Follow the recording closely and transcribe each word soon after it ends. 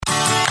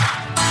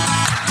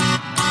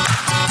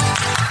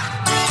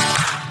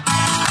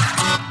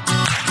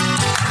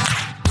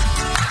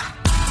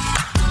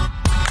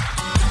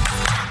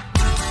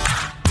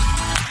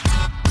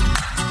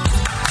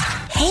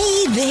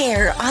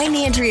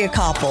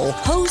Koppel,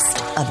 host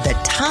of the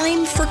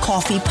Time for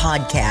Coffee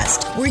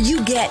podcast, where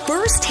you get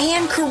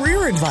firsthand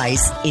career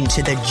advice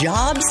into the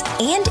jobs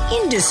and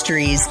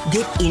industries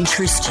that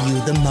interest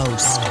you the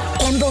most.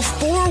 And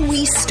before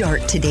we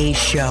start today's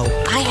show,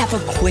 I have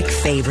a quick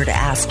favor to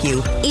ask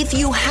you. If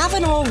you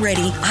haven't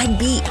already, I'd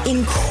be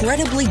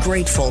incredibly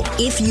grateful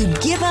if you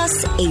give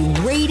us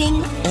a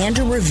rating and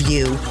a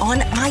review on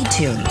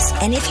iTunes.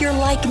 And if you're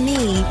like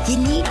me, you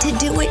need to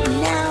do it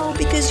now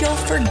because you'll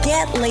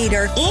forget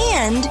later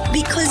and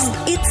because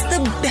it's the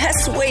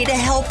best way to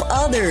help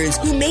others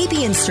who may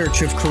be in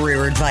search of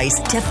career advice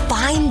to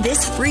find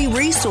this free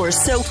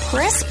resource. So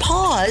press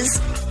pause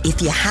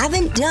if you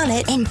haven't done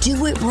it and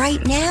do it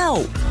right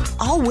now.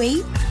 I'll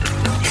wait.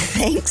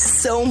 Thanks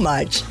so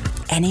much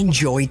and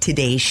enjoy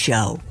today's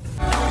show.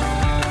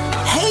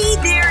 Hey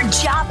there,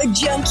 Java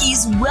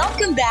Junkies.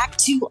 Welcome back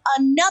to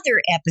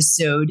another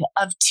episode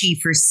of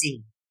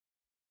T4C.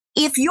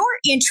 If you're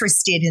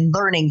interested in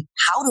learning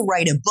how to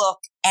write a book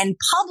and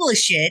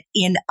publish it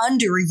in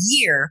under a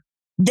year,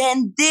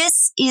 then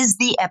this is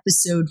the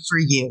episode for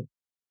you.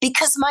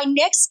 Because my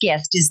next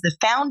guest is the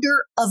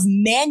founder of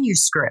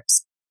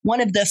Manuscripts,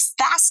 one of the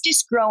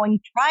fastest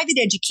growing private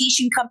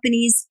education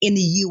companies in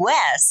the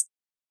US,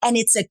 and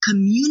it's a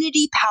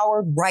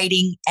community-powered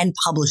writing and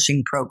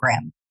publishing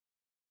program.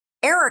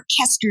 Eric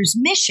Koester's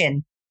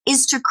mission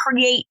is to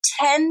create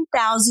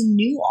 10,000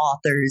 new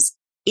authors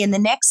in the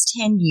next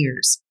 10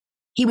 years.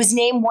 He was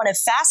named one of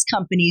Fast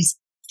Company's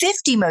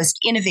 50 most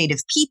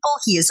innovative people.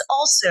 He is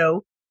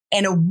also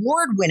an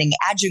award-winning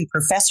adjunct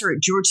professor at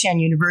Georgetown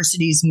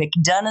University's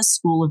McDonough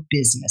School of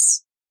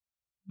Business.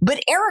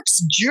 But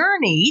Eric's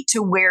journey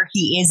to where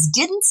he is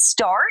didn't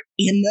start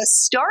in the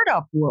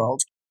startup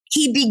world.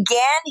 He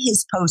began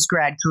his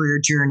post-grad career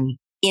journey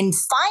in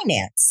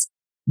finance,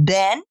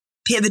 then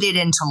pivoted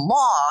into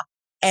law,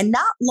 and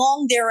not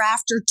long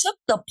thereafter took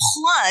the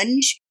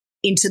plunge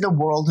into the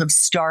world of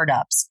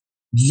startups,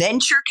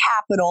 venture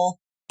capital,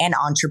 and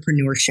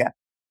entrepreneurship.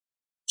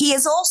 He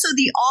is also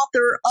the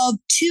author of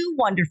two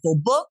wonderful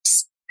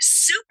books,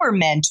 Super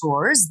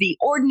Mentors, The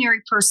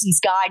Ordinary Person's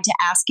Guide to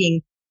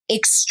Asking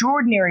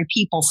Extraordinary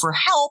People for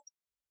Help,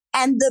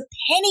 and The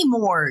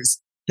Pennymores,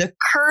 The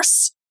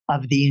Curse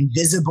of the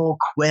Invisible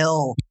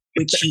Quill,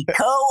 which he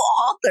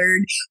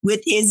co-authored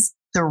with his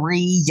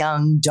 3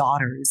 young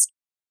daughters.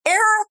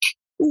 Eric,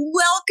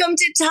 welcome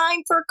to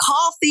Time for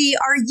Coffee.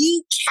 Are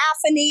you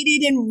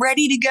caffeinated and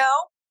ready to go?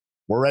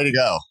 We're ready to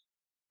go.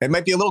 It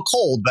might be a little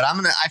cold, but I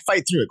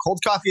fight through it.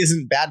 Cold coffee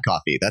isn't bad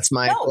coffee. That's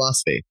my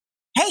philosophy.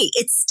 Hey,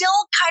 it's still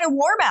kind of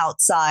warm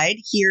outside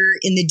here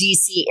in the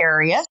DC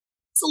area.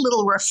 It's a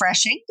little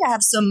refreshing to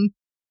have some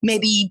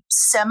maybe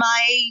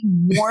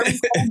semi-warm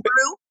cold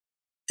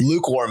brew.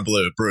 Lukewarm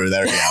brew.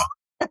 There we go.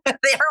 There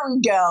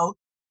we go.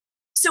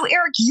 So,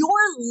 Eric, your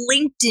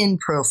LinkedIn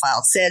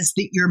profile says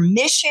that your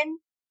mission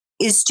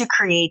is to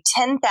create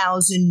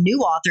 10,000 new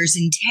authors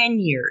in 10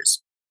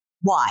 years.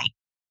 Why?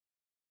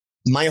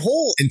 My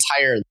whole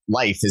entire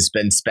life has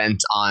been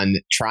spent on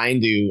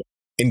trying to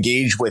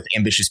engage with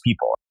ambitious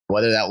people,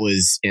 whether that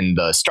was in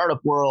the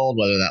startup world,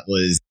 whether that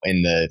was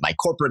in my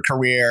corporate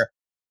career.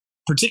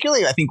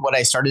 Particularly, I think what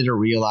I started to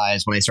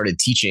realize when I started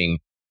teaching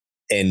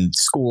in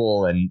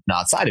school and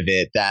outside of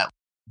it, that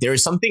there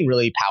is something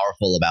really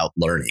powerful about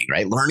learning,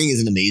 right? Learning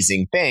is an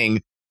amazing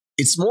thing.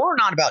 It's more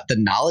not about the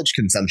knowledge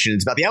consumption,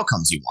 it's about the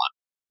outcomes you want.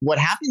 What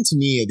happened to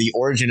me, the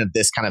origin of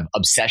this kind of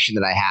obsession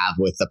that I have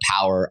with the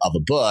power of a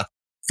book,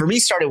 for me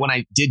started when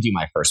I did do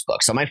my first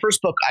book. So my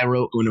first book I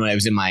wrote when I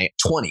was in my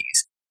 20s.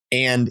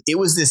 And it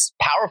was this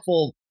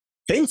powerful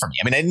thing for me.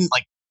 I mean, I didn't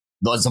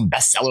there was some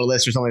bestseller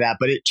list or something like that,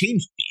 but it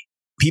changed me.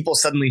 People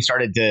suddenly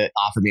started to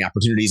offer me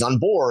opportunities on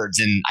boards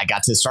and I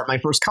got to start my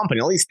first company.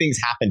 All these things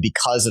happened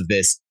because of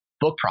this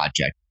book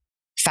project.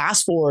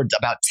 Fast forward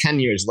about 10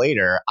 years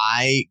later,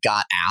 I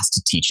got asked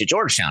to teach at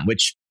Georgetown,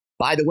 which,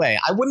 by the way,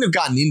 I wouldn't have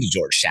gotten into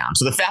Georgetown.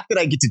 So the fact that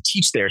I get to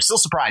teach there still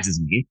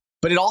surprises me.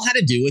 But it all had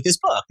to do with this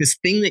book, this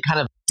thing that kind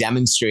of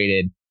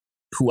demonstrated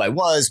who I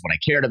was, what I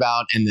cared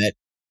about, and that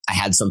I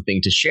had something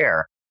to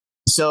share.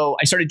 So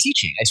I started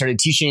teaching. I started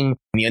teaching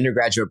in the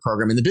undergraduate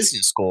program in the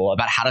business school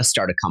about how to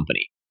start a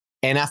company.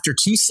 And after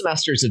 2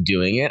 semesters of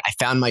doing it, I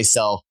found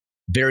myself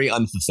very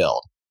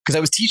unfulfilled because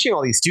I was teaching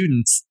all these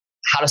students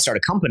how to start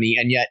a company,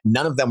 and yet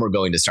none of them were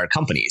going to start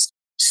companies.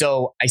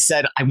 So I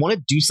said, I want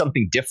to do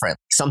something different,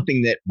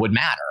 something that would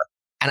matter.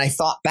 And I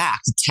thought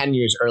back to 10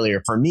 years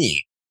earlier for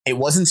me. It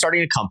wasn't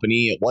starting a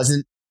company. It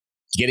wasn't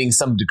getting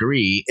some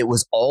degree. It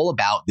was all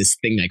about this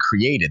thing I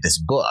created,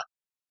 this book.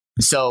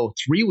 So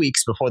 3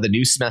 weeks before the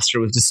new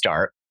semester was to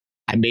start,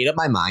 I made up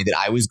my mind that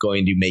I was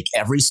going to make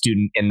every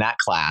student in that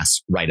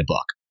class write a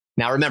book.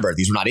 Now, remember,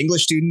 these were not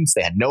English students.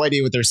 They had no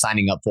idea what they're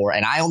signing up for.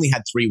 And I only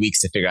had 3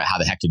 weeks to figure out how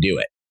the heck to do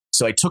it.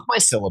 So I took my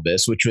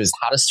syllabus, which was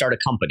how to start a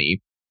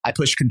company. I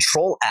pushed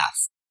Control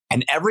F.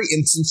 And every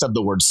instance of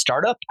the word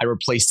startup, I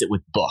replaced it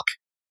with book.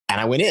 And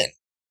I went in.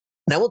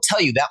 And I will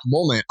tell you that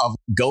moment of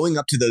going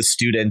up to those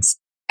students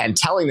and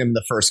telling them in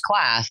the first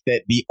class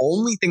that the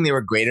only thing they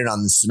were graded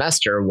on this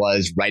semester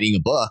was writing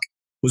a book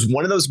was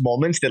one of those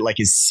moments that like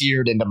is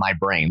seared into my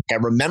brain. I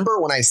remember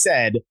when I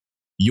said,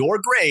 your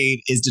grade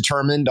is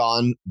determined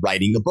on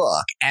writing a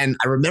book. And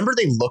I remember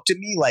they looked at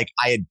me like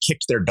I had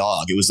kicked their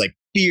dog. It was like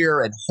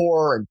fear and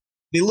horror, and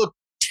they looked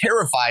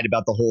terrified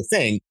about the whole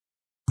thing.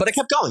 But I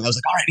kept going. I was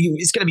like, all right,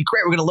 it's going to be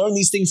great. We're going to learn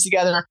these things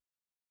together.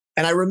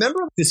 And I remember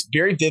this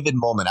very vivid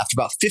moment after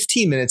about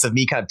 15 minutes of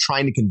me kind of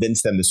trying to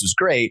convince them this was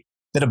great,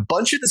 that a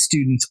bunch of the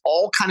students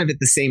all kind of at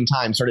the same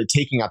time started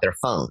taking out their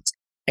phones.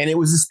 And it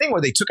was this thing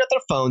where they took out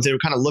their phones, they were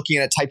kind of looking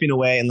at it, typing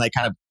away, and like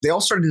kind of, they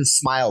all started to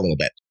smile a little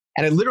bit.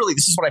 And I literally,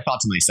 this is what I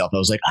thought to myself. I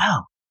was like,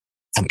 oh,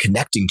 I'm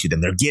connecting to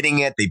them. They're getting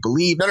it. They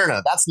believe. No.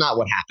 That's not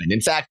what happened. In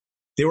fact,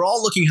 they were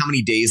all looking how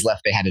many days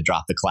left they had to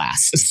drop the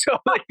class. So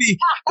like the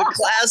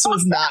class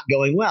was not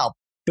going well.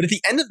 But at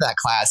the end of that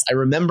class, I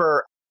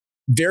remember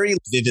very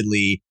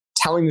vividly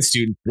telling the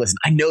student, listen,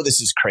 I know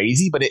this is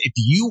crazy, but if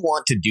you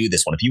want to do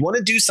this one, if you want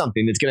to do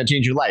something that's going to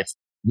change your life,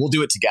 we'll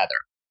do it together.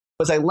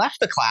 As I left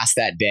the class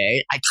that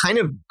day, I kind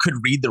of could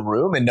read the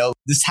room and know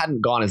this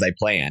hadn't gone as I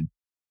planned.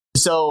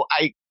 So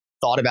I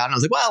thought about it. I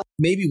was like, well,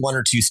 maybe one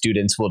or two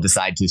students will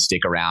decide to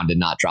stick around and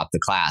not drop the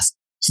class.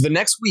 So the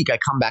next week I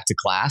come back to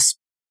class.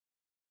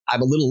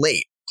 I'm a little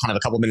late, kind of a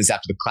couple minutes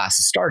after the class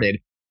has started.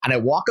 And I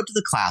walk up to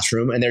the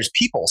classroom and there's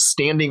people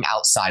standing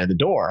outside of the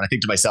door. And I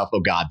think to myself, oh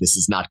God, this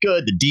is not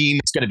good. The dean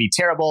is going to be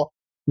terrible.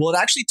 Well, it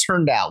actually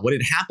turned out what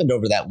had happened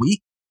over that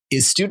week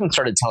is students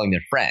started telling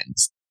their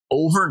friends.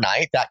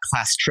 Overnight, that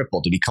class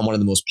tripled to become one of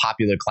the most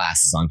popular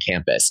classes on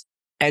campus.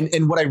 And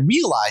what I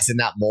realized in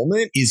that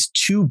moment is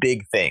two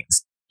big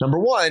things. Number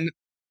one,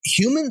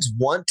 humans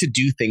want to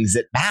do things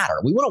that matter.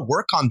 We want to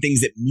work on things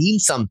that mean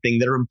something,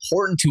 that are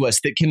important to us,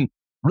 that can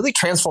really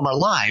transform our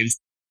lives.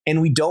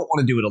 And we don't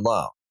want to do it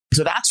alone.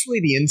 So that's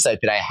really the insight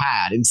that I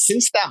had. And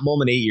since that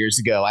moment 8 years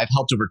ago, I've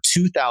helped over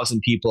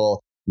 2,000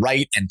 people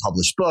write and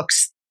publish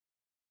books.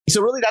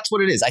 So really, that's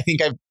what it is. I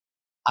think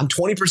I'm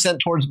 20%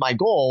 towards my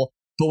goal.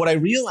 But what I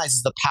realize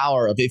is the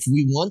power of, if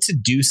we want to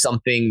do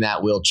something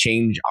that will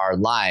change our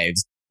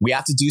lives, we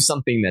have to do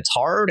something that's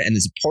hard and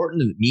is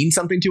important and means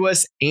something to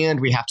us. And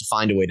we have to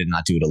find a way to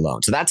not do it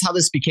alone. So that's how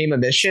this became a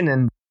mission.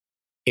 And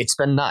it's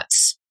been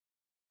nuts.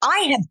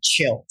 I have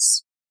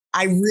chills.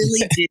 I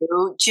really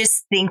do.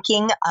 Just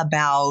thinking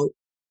about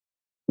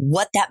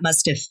what that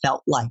must have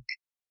felt like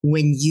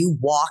when you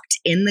walked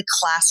in the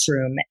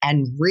classroom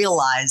and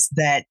realized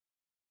that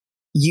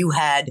you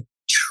had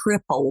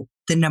triple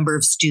the number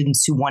of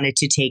students who wanted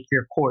to take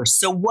your course.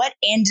 So what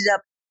ended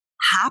up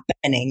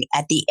happening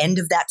at the end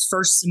of that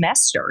first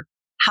semester?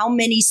 How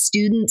many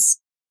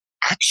students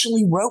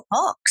actually wrote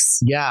books?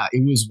 Yeah,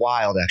 it was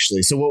wild,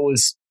 actually. So what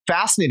was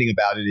fascinating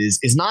about it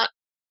is not,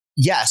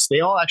 yes, they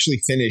all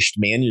actually finished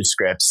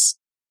manuscripts,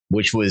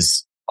 which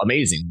was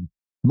amazing.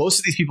 Most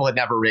of these people had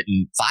never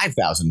written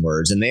 5,000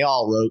 words, and they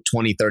all wrote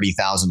 20,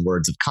 30,000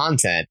 words of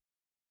content.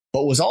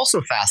 But what was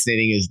also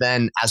fascinating is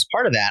then, as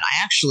part of that,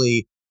 I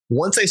actually,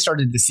 once I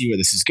started to see where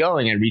this is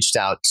going, I reached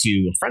out to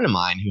a friend of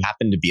mine who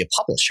happened to be a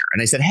publisher.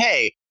 And I said,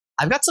 hey,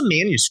 I've got some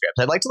manuscripts.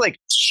 I'd like to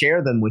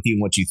share them with you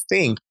and what you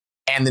think.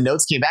 And the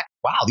notes came back,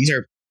 wow, these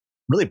are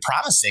really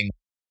promising.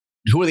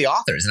 Who are the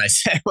authors? And I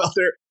said, well,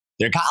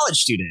 they're college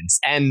students.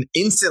 And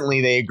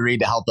instantly they agreed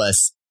to help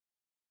us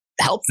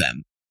help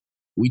them.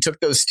 We took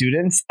those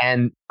students,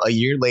 and a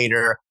year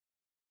later,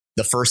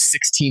 the first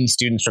 16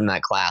 students from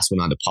that class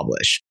went on to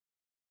publish.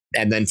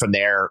 And then from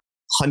there,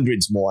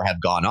 hundreds more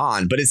have gone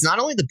on. But it's not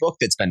only the book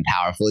that's been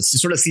powerful, it's to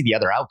sort of see the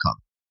other outcome.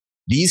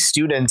 These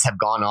students have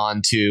gone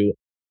on to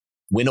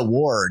win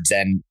awards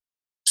and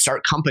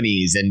start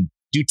companies and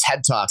do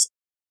TED Talks.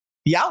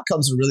 The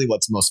outcomes are really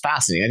what's most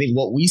fascinating. I think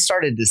what we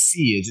started to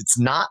see is it's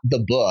not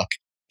the book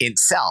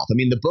itself. I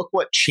mean, the book,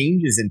 what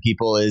changes in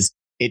people is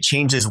it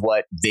changes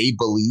what they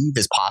believe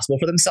is possible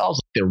for themselves.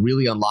 It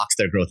really unlocks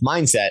their growth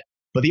mindset.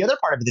 But the other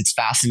part of it that's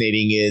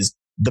fascinating is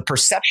the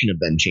perception of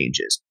them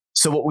changes.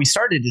 So what we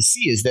started to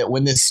see is that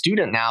when this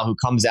student now who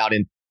comes out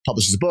and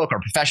publishes a book, or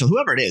professional,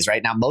 whoever it is,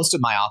 right now, most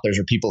of my authors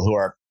are people who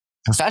are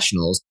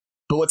professionals.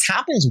 But what's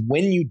happened is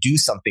when you do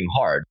something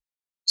hard,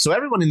 so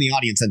everyone in the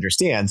audience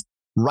understands,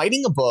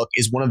 writing a book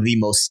is one of the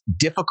most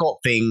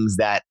difficult things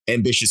that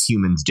ambitious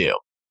humans do.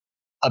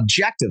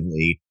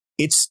 Objectively,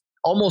 it's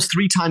almost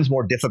 3 times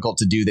more difficult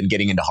to do than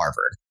getting into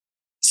Harvard.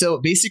 So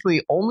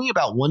basically, only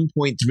about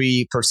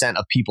 1.3%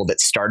 of people that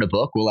start a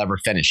book will ever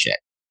finish it.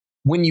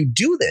 When you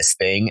do this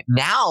thing,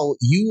 now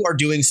you are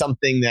doing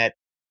something that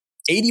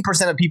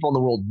 80% of people in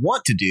the world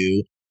want to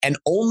do, and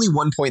only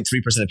 1.3%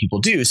 of people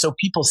do. So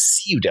people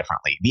see you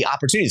differently. The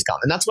opportunities come.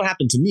 And that's what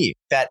happened to me.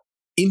 That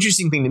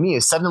interesting thing to me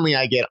is suddenly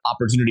I get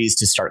opportunities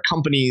to start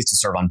companies, to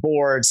serve on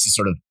boards, to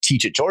sort of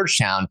teach at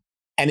Georgetown.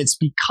 And it's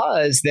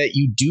because that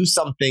you do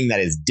something that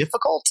is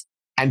difficult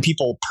and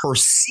people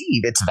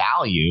perceive its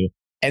value.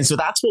 And so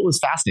that's what was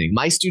fascinating.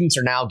 My students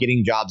are now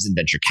getting jobs in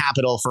venture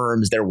capital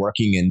firms. They're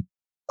working in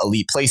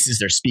elite places.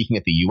 They're speaking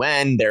at the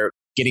UN. They're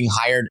getting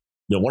hired.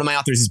 One of my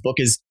authors' book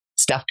is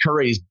Steph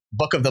Curry's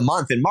book of the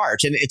month in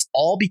March. And it's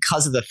all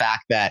because of the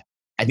fact that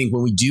I think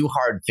when we do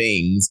hard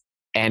things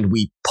and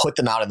we put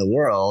them out in the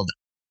world,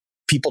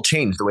 people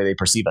change the way they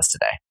perceive us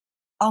today.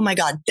 Oh my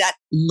God, that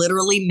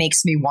literally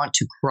makes me want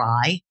to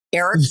cry,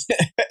 Eric.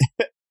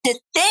 To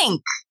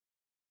think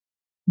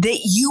that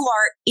you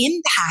are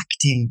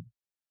impacting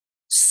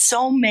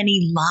so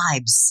many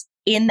lives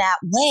in that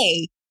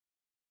way.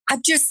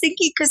 I'm just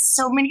thinking because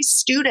so many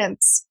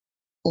students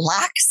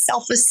lack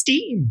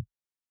self-esteem.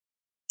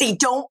 They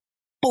don't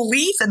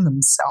believe in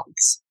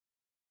themselves.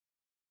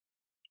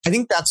 I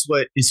think that's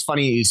what is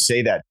funny you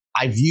say that.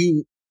 I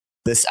view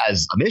this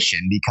as a mission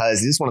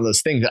because it's one of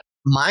those things that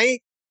my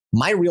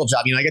real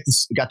job, I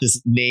got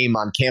this name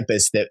on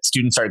campus that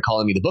students started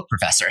calling me the book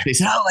professor. They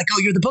said, oh,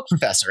 you're the book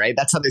professor, right?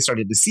 That's how they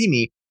started to see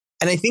me.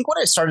 And I think what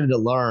I started to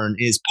learn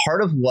is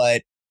part of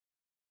what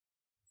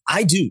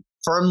I do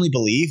firmly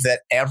believe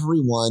that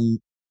everyone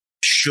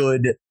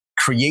should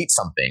create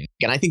something.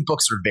 And I think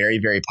books are very,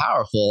 very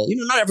powerful.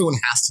 Not everyone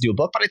has to do a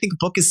book, but I think a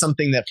book is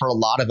something that for a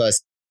lot of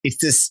us,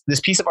 it's this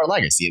piece of our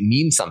legacy. It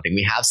means something.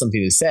 We have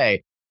something to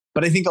say.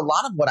 But I think a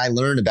lot of what I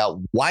learned about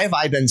why have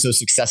I been so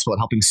successful at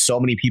helping so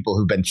many people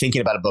who've been thinking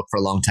about a book for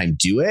a long time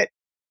do it,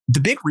 the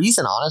big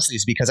reason, honestly,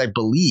 is because I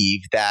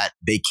believe that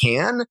they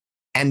can,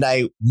 and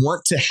I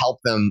want to help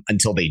them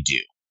until they do.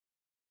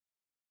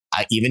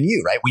 Even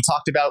you, right? We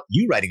talked about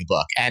you writing a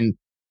book, and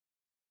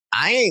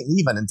I ain't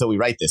leaving until we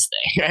write this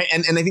thing, right?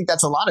 And I think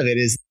that's a lot of it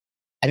is,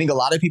 I think a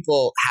lot of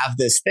people have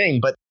this thing,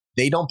 but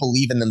they don't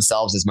believe in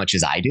themselves as much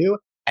as I do.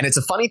 And it's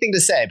a funny thing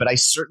to say, but I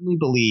certainly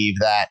believe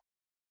that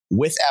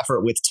with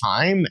effort, with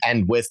time,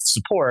 and with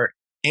support,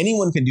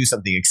 anyone can do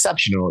something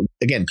exceptional.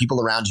 Again,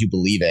 people around you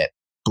believe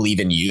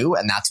in you,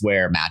 and that's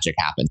where magic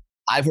happens.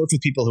 I've worked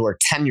with people who are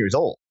 10 years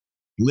old,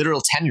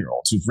 literal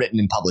 10-year-olds who've written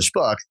and published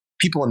books,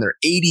 people in their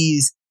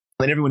 80s,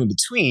 and everyone in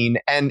between.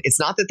 And it's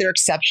not that they're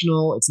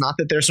exceptional. It's not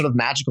that they're sort of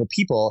magical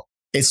people.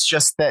 It's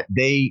just that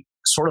they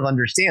sort of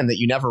understand that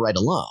you never write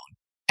alone.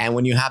 And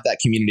when you have that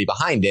community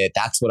behind it,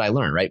 that's what I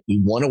learned, right?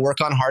 We want to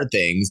work on hard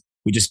things.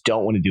 We just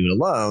don't want to do it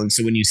alone.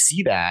 So when you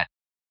see that,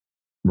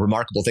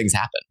 remarkable things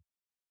happen.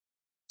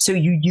 So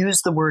you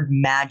use the word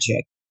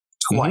magic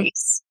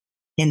twice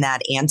in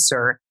that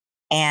answer.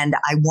 And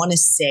I want to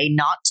say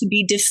not to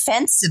be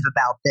defensive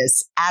about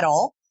this at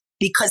all,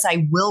 because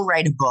I will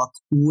write a book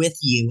with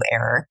you,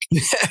 Eric,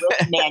 with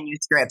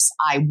Manuscripts.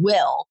 I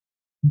will.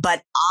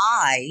 But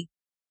I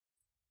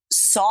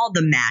saw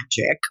the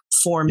magic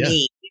for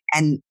me,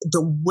 and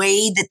the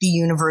way that the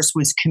universe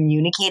was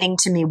communicating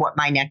to me what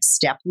my next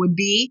step would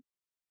be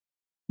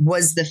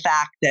was the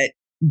fact that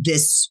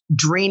this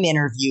dream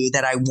interview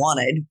that I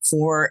wanted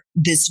for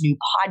this new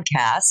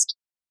podcast,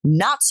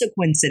 not so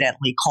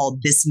coincidentally called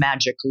This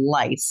Magic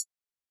Life,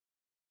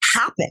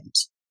 happened.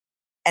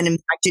 And in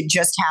fact, it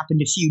just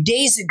happened a few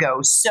days ago.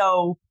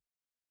 So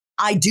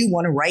I do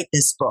want to write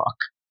this book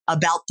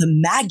about the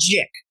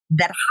magic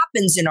that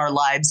happens in our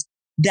lives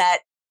that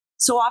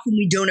so often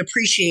we don't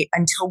appreciate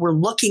until we're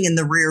looking in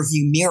the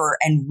rearview mirror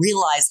and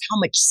realize how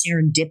much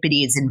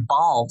serendipity is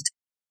involved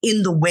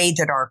in the way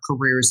that our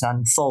careers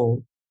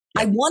unfold.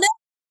 I want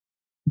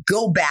to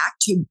go back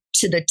to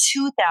the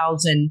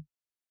 2,000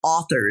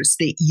 authors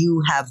that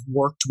you have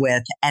worked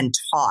with and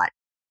taught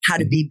how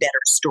to be better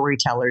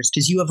storytellers,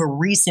 because you have a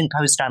recent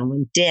post on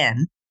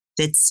LinkedIn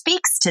that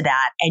speaks to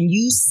that. And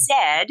you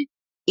said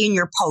in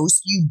your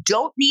post, you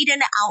don't need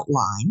an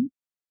outline.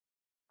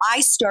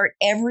 I start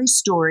every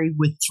story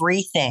with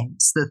 3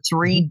 things, the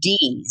 3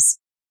 Ds,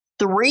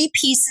 3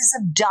 pieces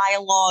of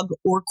dialogue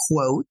or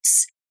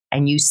quotes,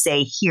 and you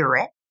say, hear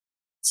it.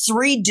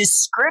 3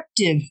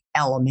 descriptive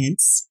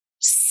elements,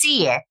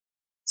 see it.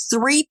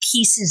 3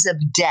 pieces of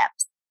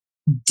depth,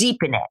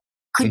 deepen it.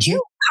 Could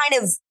you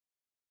kind of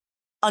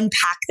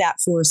unpack that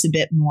for us a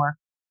bit more?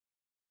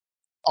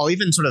 I'll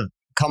even sort of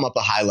come up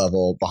a high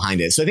level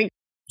behind it. So I think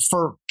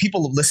for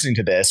people listening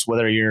to this,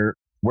 whether you're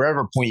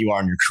wherever point you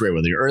are in your career,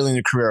 whether you're early in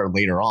your career or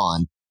later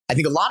on, I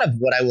think a lot of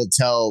what I will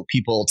tell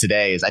people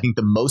today is I think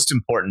the most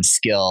important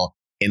skill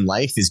in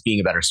life is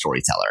being a better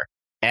storyteller.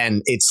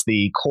 And it's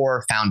the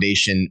core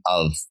foundation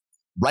of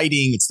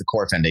writing. It's the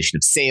core foundation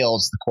of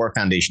sales, the core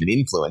foundation of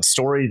influence.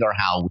 Stories are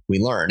how we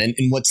learn. And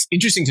what's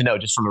interesting to know,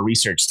 just from a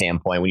research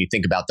standpoint, when you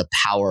think about the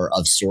power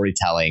of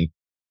storytelling,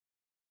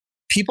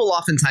 people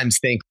oftentimes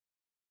think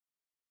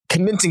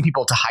convincing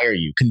people to hire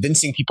you,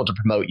 convincing people to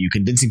promote you,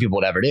 convincing people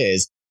whatever it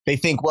is, they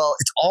think, well,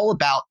 it's all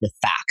about the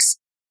facts.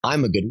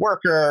 I'm a good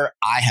worker.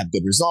 I have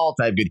good results.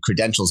 I have good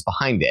credentials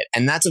behind it.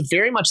 And that's a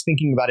very much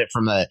thinking about it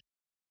from a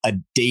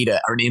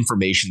data or an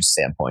information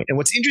standpoint. And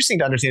what's interesting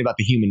to understand about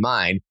the human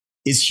mind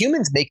is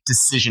humans make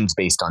decisions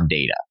based on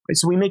data. Right?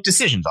 So we make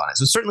decisions on it.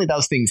 So certainly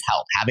those things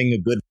help, having a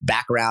good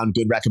background,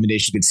 good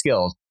recommendation, good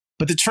skills.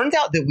 But it turns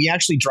out that we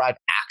actually drive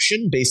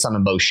action based on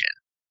emotion.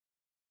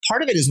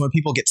 Part of it is when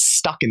people get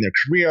stuck in their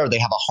career, or they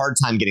have a hard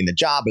time getting the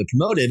job or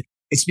promoted,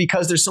 it's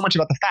because there's so much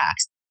about the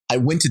facts. I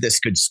went to this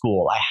good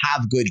school. I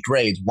have good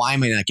grades. Why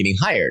am I not getting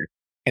hired?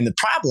 And the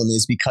problem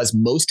is because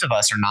most of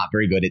us are not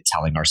very good at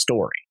telling our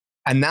story.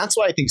 And that's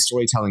why I think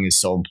storytelling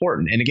is so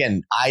important. And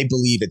again, I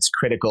believe it's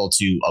critical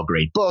to a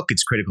great book.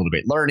 It's critical to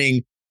great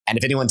learning. And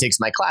if anyone takes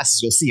my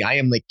classes, you'll see I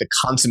am like the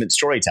consummate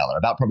storyteller.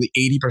 About probably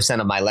 80%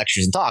 of my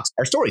lectures and talks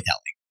are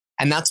storytelling.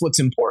 And that's what's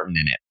important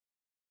in it.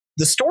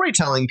 the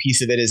storytelling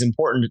piece of it is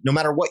important no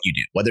matter what you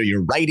do, whether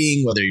you're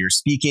writing, whether you're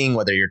speaking,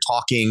 whether you're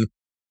talking,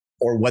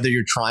 or whether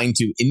you're trying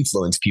to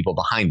influence people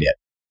behind it.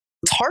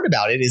 What's hard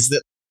about it is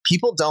that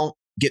people don't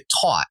get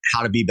taught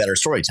how to be better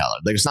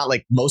storytellers. Like, it's not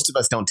like most of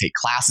us don't take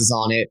classes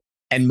on it.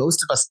 And most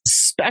of us,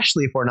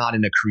 especially if we're not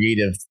in a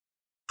creative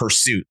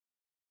pursuit,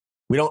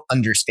 we don't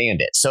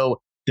understand it.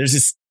 So there's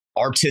this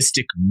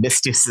artistic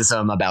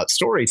mysticism about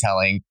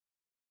storytelling.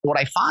 What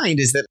I find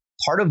is that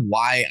part of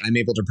why I'm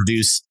able to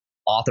produce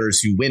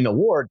authors who win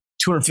awards,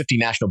 250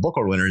 National Book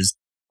Award winners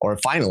or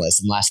finalists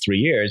in the last 3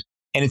 years,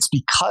 and it's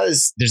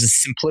because there's a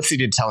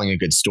simplicity to telling a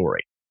good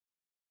story.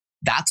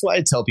 That's why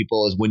I tell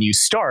people is when you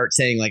start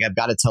saying, like, I've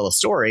got to tell a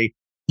story,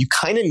 you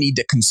kind of need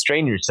to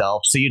constrain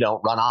yourself so you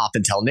don't run off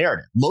and tell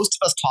narrative. Most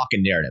of us talk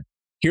in narrative.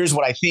 Here's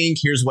what I think,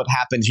 here's what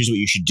happens, here's what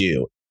you should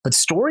do. But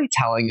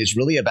storytelling is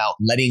really about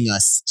letting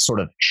us, sort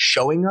of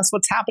showing us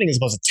what's happening as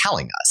opposed to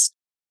telling us.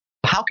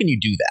 How can you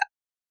do that?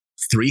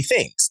 3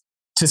 things.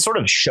 To sort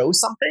of show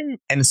something,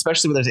 and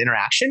especially when there's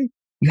interaction,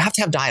 you have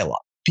to have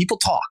dialogue. People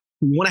talk.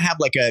 You want to have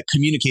like a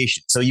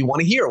communication. So you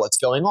want to hear what's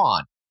going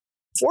on.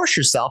 Force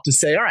yourself to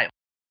say, all right,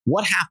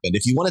 what happened?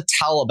 If you want to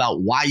tell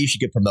about why you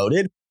should get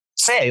promoted,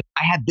 say,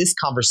 I had this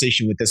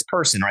conversation with this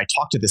person, or I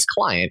talked to this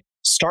client.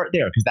 Start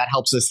there because that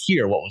helps us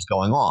hear what was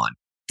going on.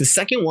 The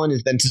second one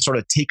is then to sort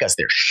of take us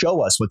there,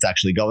 show us what's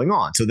actually going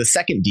on. So the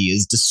second D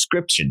is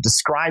description,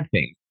 describe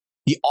things.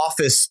 The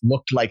office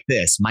looked like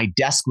this. My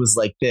desk was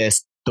like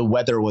this. The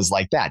weather was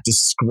like that.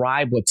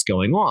 Describe what's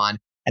going on.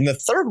 And the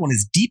third one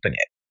is deepen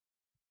it.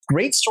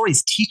 Great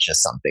stories teach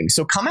us something.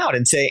 So come out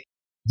and say,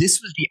 this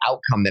was the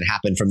outcome that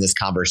happened from this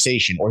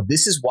conversation, or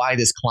this is why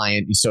this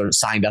client sort of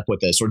signed up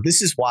with us, or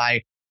this is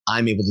why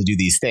I'm able to do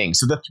these things.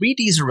 So the 3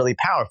 Ds are really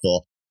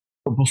powerful.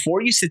 But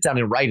before you sit down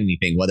and write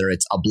anything, whether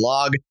it's a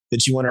blog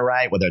that you want to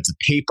write, whether it's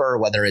a paper,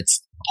 whether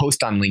it's a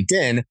post on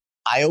LinkedIn,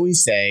 I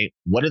always say,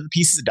 what are the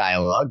pieces of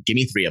dialogue? Give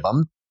me 3 of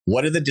them.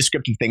 What are the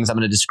descriptive things I'm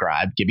going to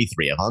describe? Give me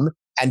 3 of them.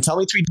 And tell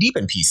me 3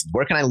 deepen pieces.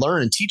 Where can I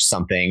learn and teach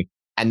something?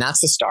 And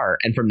that's the start.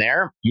 And from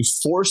there, you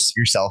force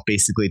yourself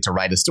basically to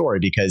write a story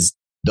because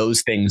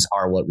those things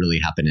are what really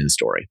happen in the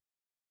story.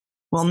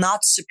 Well,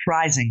 not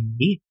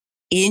surprisingly,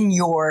 in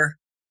your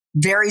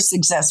very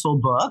successful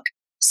book,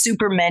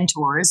 Super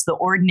Mentors, The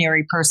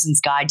Ordinary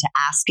Person's Guide to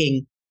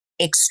Asking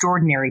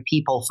Extraordinary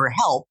People for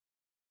Help,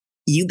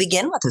 you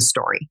begin with a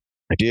story.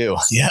 I do.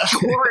 Yeah. A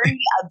story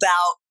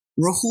about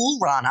Rahul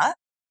Rana,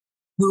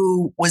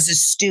 who was a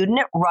student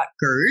at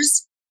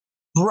Rutgers,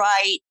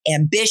 bright,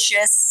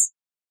 ambitious,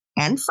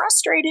 and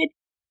frustrated.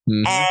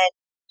 Mm-hmm. And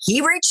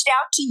he reached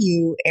out to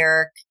you,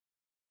 Eric,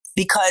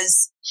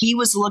 because he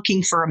was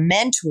looking for a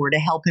mentor to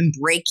help him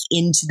break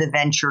into the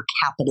venture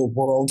capital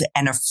world.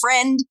 And a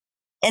friend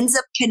ends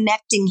up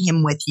connecting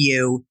him with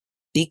you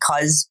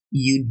because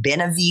you'd been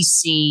a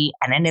VC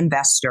and an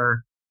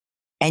investor.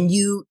 And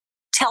you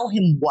tell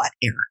him what,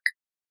 Eric?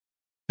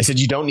 I said,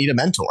 you don't need a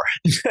mentor.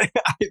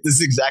 This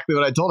is exactly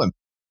what I told him.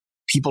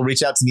 People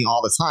reach out to me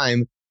all the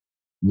time.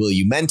 Will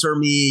you mentor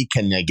me?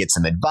 Can I get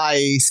some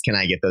advice? Can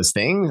I get those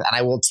things? And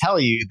I will tell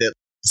you that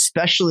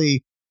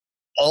especially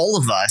all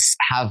of us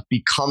have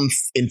become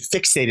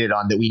fixated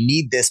on that we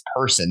need this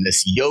person,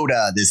 this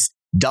Yoda, this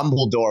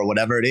Dumbledore,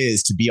 whatever it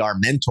is, to be our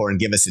mentor and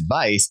give us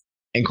advice.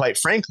 And quite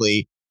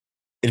frankly,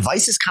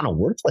 advice is kind of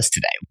worthless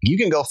today. You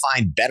can go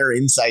find better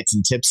insights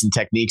and tips and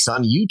techniques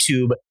on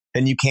YouTube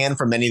than you can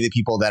from many of the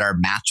people that are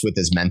matched with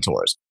as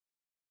mentors.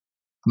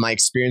 My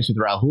experience with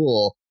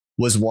Rahul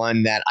was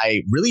one that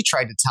I really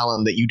tried to tell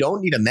him that you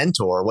don't need a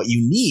mentor. What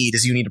you need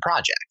is you need a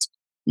project.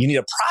 You need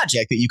a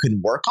project that you can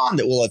work on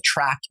that will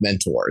attract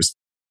mentors.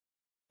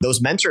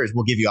 Those mentors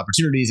will give you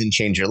opportunities and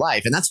change your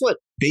life. And that's what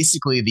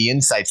basically the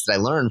insights that I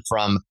learned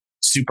from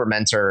Super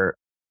Mentor,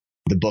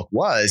 the book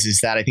is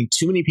that I think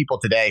too many people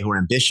today who are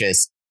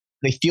ambitious,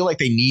 they feel like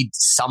they need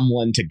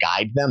someone to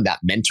guide them, that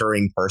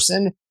mentoring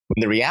person.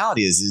 When the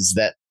reality is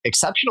that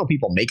exceptional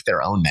people make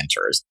their own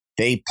mentors.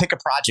 They pick a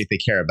project they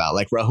care about.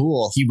 Like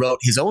Rahul, he wrote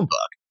his own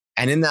book.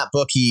 And in that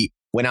book, he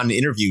went out and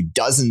interviewed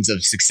dozens of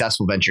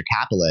successful venture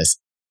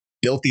capitalists,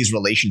 built these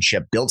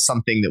relationships, built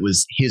something that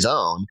was his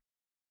own.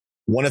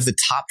 One of the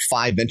top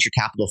 5 venture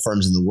capital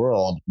firms in the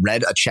world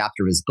read a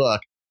chapter of his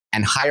book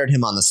and hired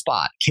him on the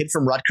spot. Kid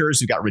from Rutgers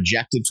who got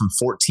rejected from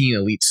 14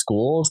 elite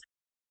schools.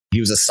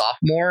 He was a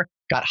sophomore,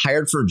 got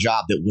hired for a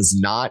job that was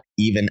not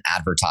even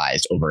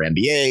advertised over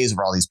MBAs,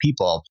 over all these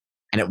people.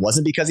 And it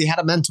wasn't because he had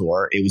a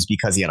mentor. It was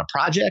because he had a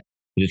project.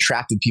 It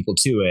attracted people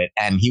to it.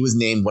 And he was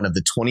named one of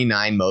the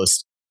 29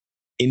 most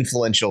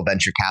influential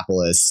venture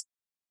capitalists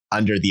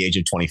under the age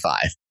of 25.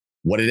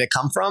 What did it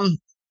come from?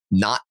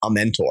 Not a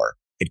mentor.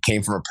 It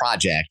came from a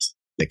project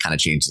that kind of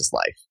changed his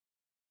life.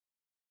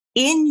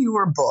 In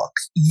your book,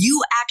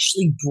 you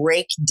actually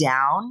break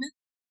down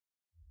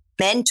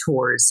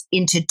mentors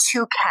into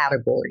 2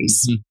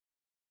 categories,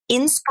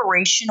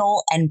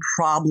 inspirational and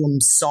problem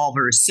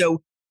solvers.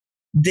 So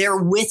they're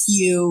with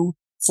you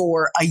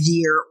for a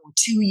year or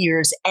 2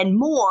 years and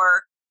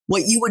more,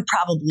 what you would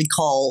probably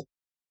call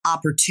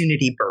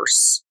opportunity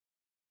bursts.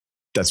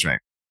 That's right.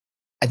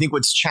 I think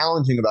what's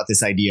challenging about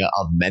this idea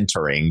of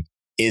mentoring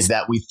is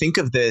that we think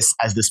of this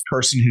as this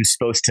person who's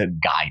supposed to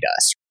guide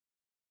us.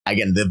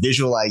 Again, the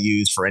visual I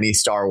use for any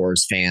Star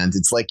Wars fans,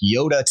 it's like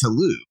Yoda to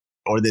Luke,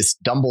 or this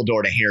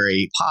Dumbledore to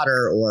Harry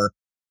Potter, or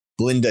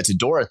Glinda to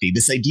Dorothy.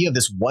 This idea of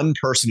this one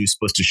person who's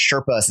supposed to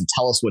Sherpa us and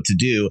tell us what to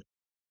do.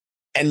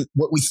 And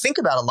what we think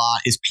about a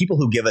lot is people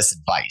who give us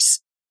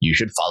advice. You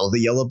should follow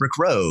the yellow brick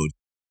road.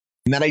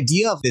 And that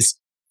idea of this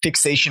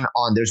fixation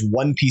on there's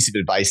one piece of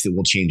advice that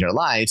will change our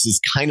lives is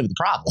kind of the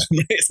problem.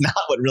 It's not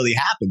what really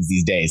happens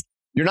these days.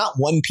 You're not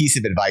one piece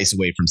of advice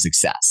away from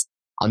success.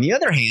 On the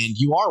other hand,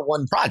 you are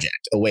one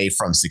project away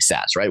from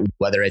success, right?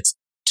 Whether it's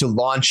to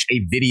launch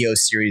a video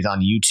series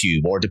on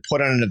YouTube or to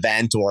put on an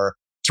event or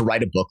to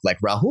write a book like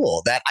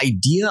Rahul, that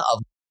idea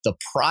of the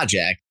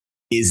project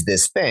is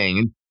this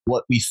thing.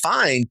 What we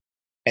find,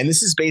 and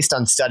this is based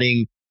on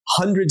studying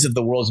hundreds of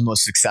the world's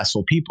most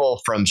successful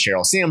people, from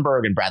Sheryl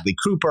Sandberg and Bradley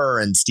Cooper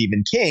and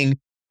Stephen King,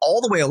 all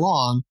the way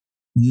along,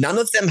 none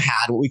of them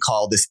had what we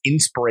call this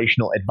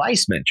inspirational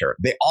advice mentor.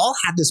 They all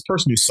had this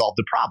person who solved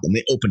the problem.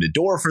 They opened a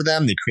door for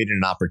them. They created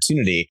an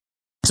opportunity.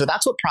 So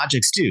that's what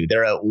projects do.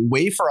 They're a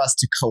way for us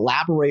to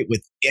collaborate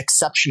with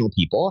exceptional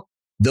people.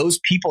 Those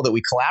people that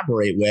we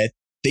collaborate with,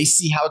 they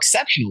see how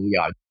exceptional we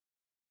are.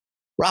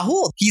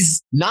 Rahul,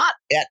 he's not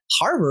at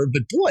Harvard,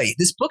 but boy,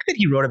 this book that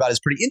he wrote about is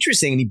pretty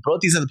interesting, and he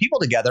brought these other people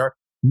together.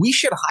 We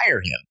should hire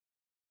him.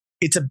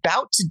 It's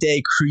about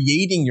today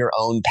creating your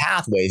own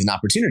pathways and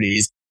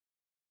opportunities.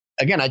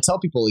 Again, I tell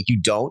people, like, you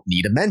don't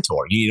need a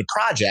mentor. You need a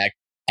project,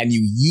 and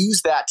you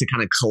use that to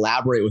kind of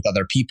collaborate with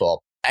other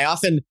people. I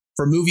often,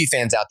 for movie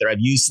fans out there, I've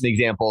used some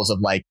examples of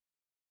like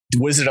The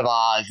Wizard of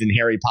Oz and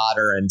Harry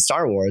Potter and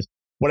Star Wars.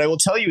 What I will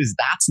tell you is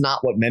that's not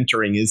what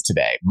mentoring is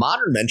today.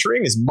 Modern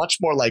mentoring is much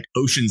more like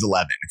Ocean's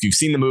 11. If you've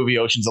seen the movie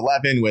Ocean's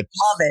 11 with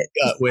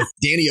with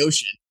Danny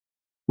Ocean,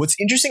 what's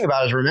interesting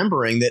about it is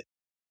remembering that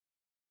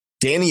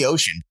Danny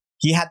Ocean,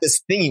 he had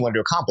this thing he wanted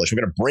to accomplish.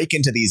 We're going to break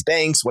into these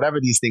banks, whatever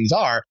these things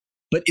are.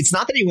 But it's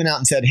not that he went out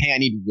and said, hey, I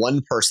need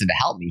one person to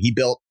help me. He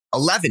built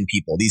 11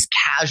 people, these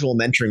casual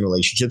mentoring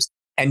relationships,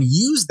 and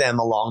used them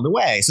along the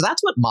way. So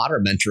that's what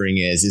modern mentoring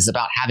is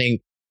about having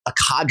a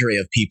cadre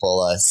of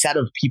people, a set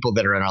of people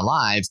that are in our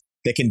lives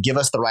that can give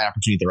us the right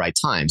opportunity at the right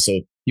time.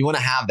 So you want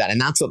to have that. And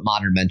that's what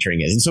modern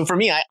mentoring is. And so for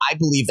me, I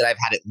believe that I've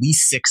had at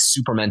least 6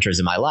 super mentors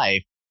in my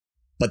life,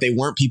 but they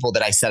weren't people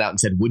that I set out and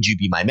said, would you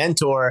be my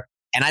mentor?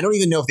 And I don't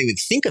even know if they would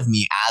think of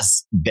me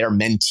as their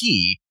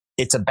mentee.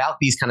 It's about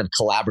these kind of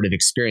collaborative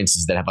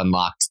experiences that have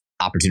unlocked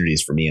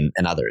opportunities for me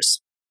and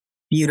others.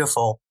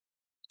 Beautiful.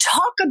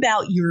 Talk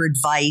about your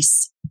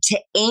advice to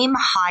aim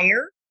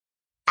higher,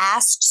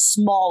 ask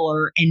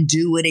smaller, and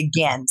do it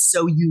again.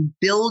 So you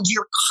build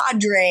your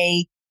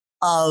cadre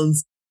of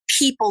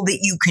people that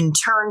you can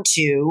turn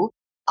to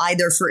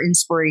either for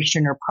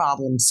inspiration or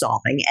problem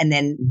solving. And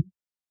then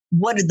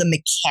what do the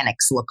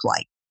mechanics look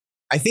like?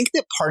 I think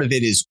that part of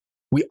it is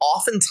we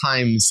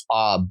oftentimes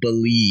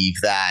believe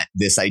that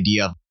this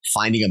idea of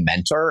finding a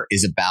mentor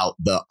is about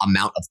the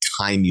amount of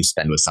time you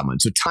spend with someone.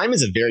 So time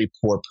is a very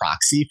poor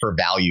proxy for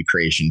value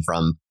creation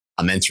from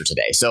a mentor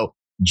today. So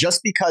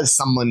just because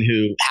someone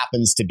who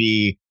happens to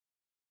be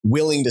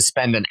willing to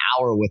spend an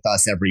hour with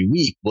us every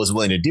week was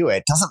willing to do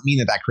it doesn't mean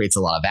that that creates a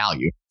lot of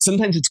value.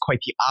 Sometimes it's quite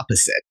the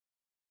opposite.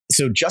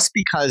 So just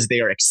because they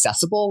are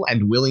accessible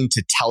and willing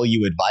to tell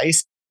you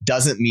advice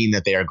doesn't mean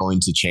that they are going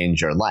to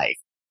change your life.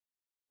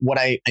 What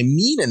I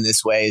mean in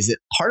this way is that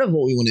part of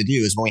what we want to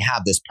do is when we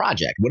have this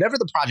project, whatever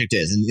the project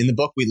is, and in the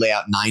book, we lay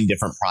out 9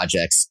 different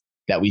projects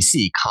that we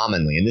see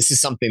commonly. And this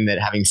is something that,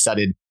 having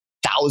studied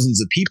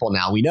thousands of people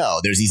now, we know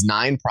there's these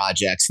 9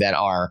 projects that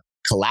are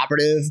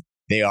collaborative.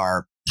 They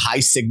are high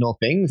signal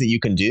things that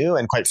you can do.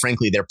 And quite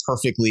frankly, they're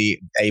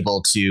perfectly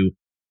able to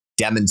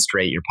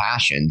demonstrate your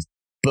passions.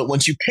 But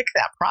once you pick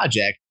that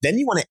project, then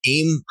you want to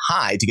aim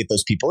high to get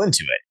those people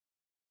into it.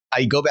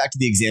 I go back to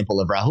the example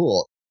of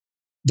Rahul.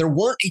 There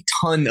weren't a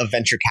ton of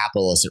venture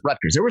capitalists at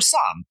Rutgers. There were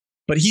some,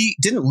 but he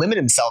didn't limit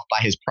himself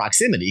by his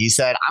proximity. He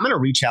said, I'm going to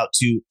reach out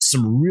to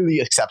some really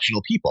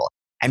exceptional people.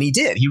 And he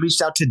did. He reached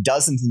out to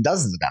dozens and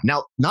dozens of them.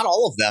 Now, not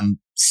all of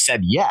them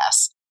said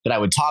yes, that I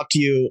would talk to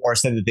you, or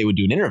said that they would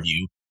do an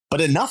interview,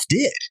 but enough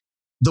did.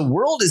 The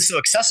world is so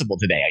accessible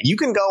today. You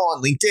can go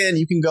on LinkedIn,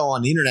 you can go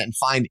on the internet and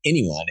find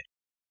anyone.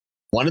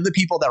 One of the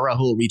people that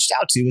Rahul reached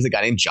out to was a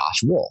guy named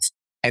Josh Wolf.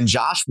 And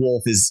Josh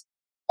Wolf is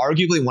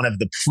arguably one of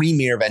the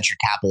premier venture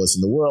capitalists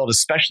in the world,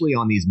 especially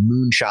on these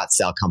moonshot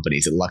style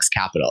companies at Lux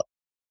Capital.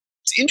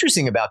 What's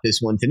interesting about this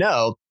one to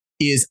know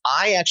is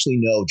I actually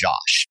know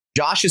Josh.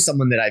 Josh is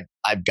someone that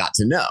I've got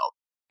to know.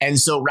 And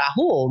so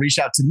Rahul reached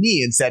out to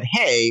me and said,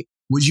 hey,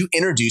 would you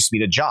introduce me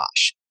to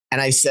Josh?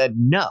 And I said,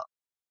 no,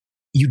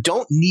 you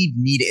don't need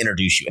me to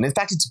introduce you. And in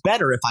fact, it's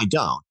better if I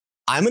don't.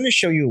 I'm going to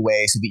show you a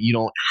way so that you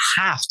don't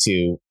have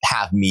to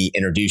have me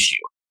introduce you.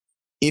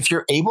 If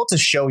you're able to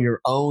show your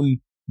own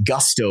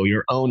gusto,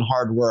 your own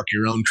hard work,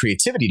 your own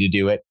creativity to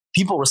do it,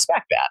 people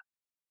respect that.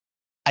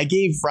 I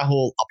gave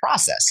Rahul a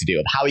process to do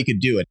it, how he could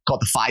do it,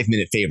 called the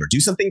 5-minute favor. Do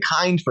something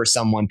kind for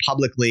someone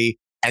publicly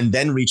and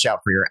then reach out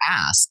for your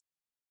ask.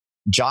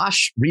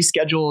 Josh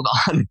rescheduled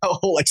on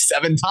Rahul like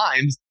 7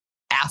 times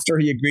after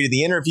he agreed to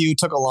the interview.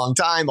 Took a long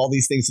time, all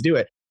these things to do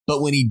it.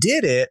 But when he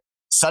did it,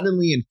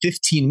 suddenly in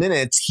 15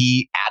 minutes,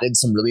 he added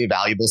some really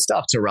valuable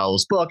stuff to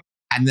Rahul's book.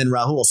 And then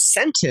Rahul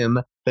sent him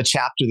the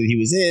chapter that he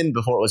was in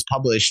before it was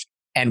published.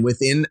 And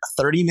within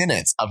 30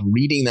 minutes of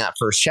reading that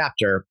first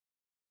chapter,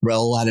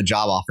 Rahul had a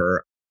job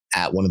offer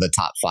at one of the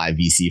top 5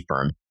 VC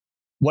firms.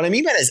 What I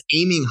mean by that is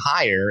aiming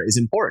higher is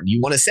important.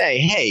 You want to say,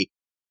 hey,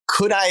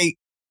 could I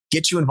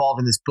get you involved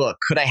in this book?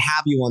 Could I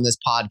have you on this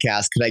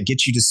podcast? Could I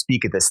get you to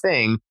speak at this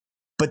thing?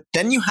 But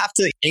then you have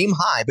to aim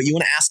high, but you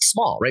want to ask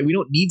small, right? We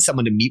don't need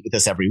someone to meet with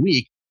us every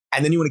week.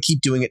 And then you want to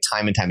keep doing it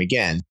time and time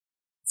again.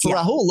 For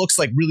Rahul, it looks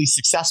like really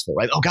successful,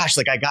 right? Oh gosh,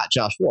 like I got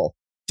Josh Wolf.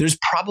 There's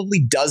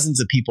probably dozens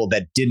of people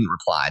that didn't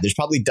reply. There's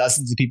probably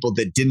dozens of people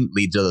that didn't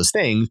lead to those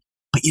things,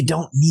 but you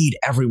don't need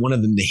every one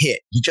of them to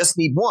hit. You just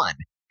need one.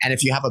 And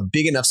if you have a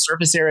big enough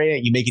surface area,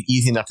 you make it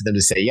easy enough for them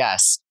to say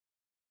yes,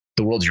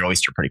 the world's your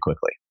oyster pretty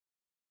quickly.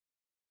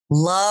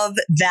 Love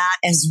that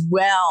as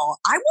well.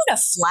 I want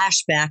to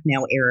flash back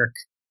now, Eric,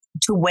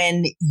 to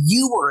when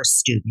you were a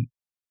student.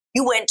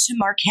 You went to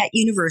Marquette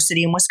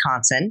University in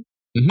Wisconsin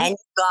and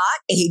got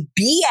a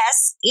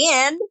BS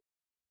in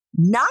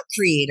not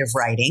creative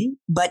writing,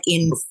 but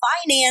in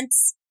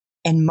finance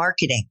and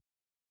marketing.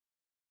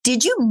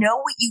 Did you know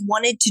what you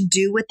wanted to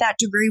do with that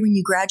degree when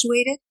you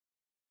graduated?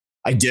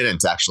 I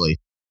didn't, actually.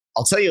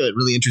 I'll tell you a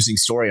really interesting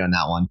story on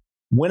that one.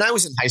 When I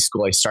was in high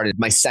school, I started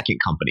my second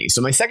company.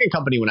 So my second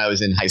company when I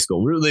was in high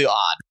school, really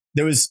odd.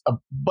 There was a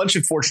bunch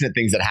of fortunate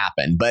things that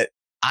happened, but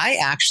I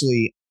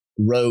actually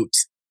wrote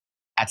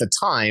at the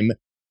time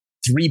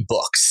 3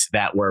 books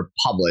that were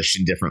published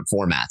in different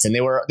formats. And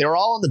they were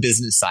all on the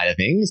business side of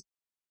things.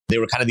 They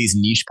were kind of these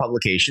niche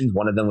publications.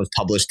 One of them was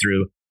published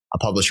through a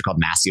publisher called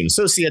Massey &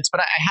 Associates.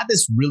 But I had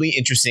this really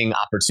interesting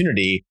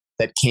opportunity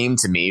that came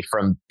to me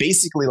from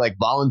basically like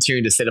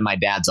volunteering to sit in my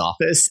dad's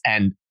office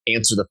and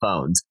answer the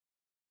phones.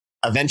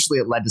 Eventually,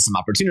 it led to some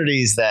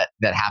opportunities that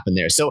happened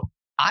there. So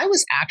I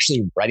was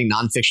actually writing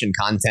nonfiction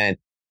content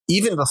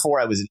even before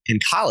I was in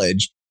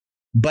college.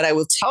 But I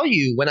will tell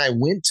you, when I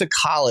went to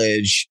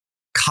college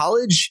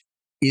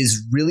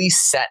is really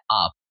set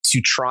up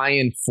to try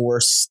and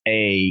force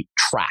a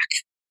track.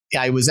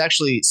 I was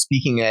actually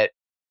speaking at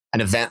an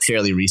event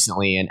fairly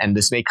recently, and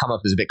this may come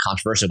up as a bit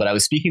controversial, but I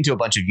was speaking to a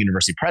bunch of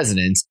university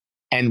presidents,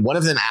 and one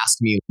of them asked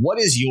me, what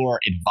is your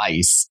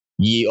advice,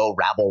 ye o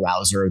rabble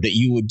rouser, that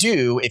you would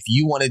do if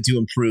you wanted to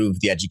improve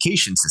the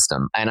education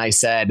system? And I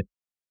said,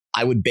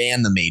 I would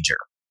ban the major.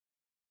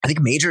 I think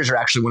majors are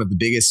actually one of the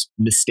biggest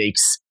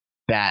mistakes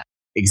that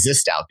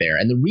exist out there.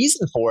 And the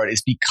reason for it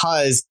is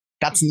because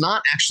that's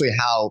not actually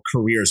how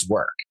careers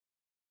work.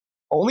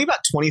 Only about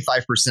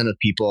 25% of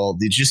people,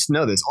 did you just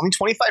know this? Only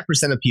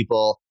 25% of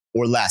people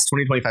or less,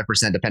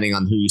 20-25%, depending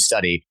on who you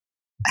study,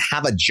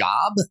 have a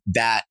job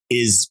that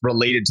is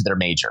related to their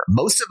major.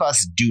 Most of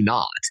us do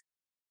not.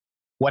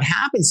 What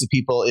happens to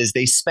people is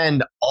they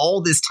spend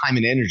all this time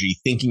and energy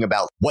thinking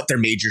about what their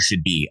major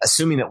should be,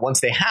 assuming that once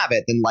they have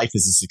it, then life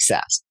is a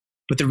success.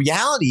 But the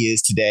reality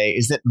is today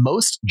is that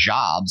most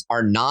jobs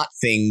are not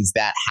things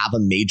that have a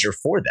major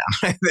for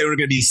them. They were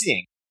going to be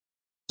seeing.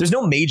 There's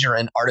no major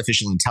in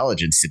artificial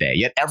intelligence today,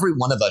 yet every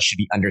one of us should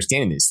be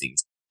understanding these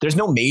things. There's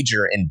no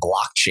major in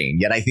blockchain,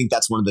 yet I think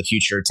that's one of the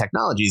future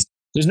technologies.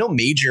 There's no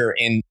major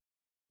in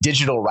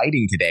digital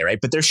writing today, right?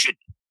 But there should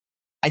be.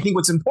 I think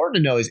what's important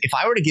to know is if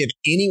I were to give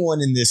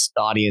anyone in this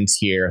audience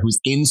here who's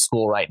in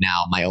school right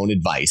now my own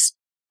advice,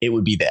 it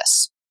would be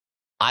this.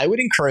 I would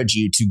encourage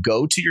you to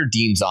go to your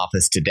dean's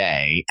office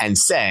today and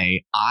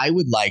say, I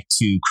would like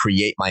to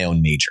create my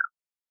own major.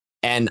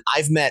 And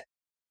I've met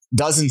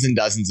dozens and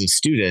dozens of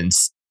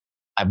students.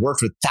 I've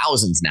worked with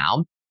thousands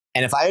now.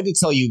 And if I had to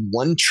tell you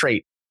one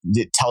trait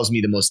that tells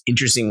me the most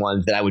interesting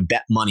ones that I would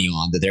bet money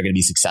on that they're going to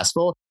be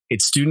successful,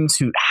 it's students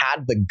who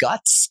had the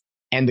guts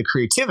and the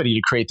creativity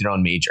to create their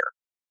own major.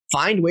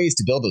 Find ways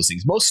to build those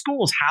things. Most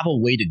schools have a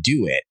way to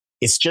do it.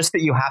 It's just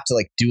that you have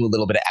to do a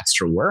little bit of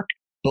extra work.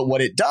 But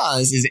what it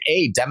does is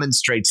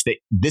demonstrates that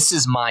this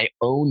is my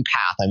own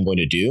path I'm going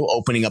to do,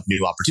 opening up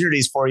new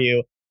opportunities for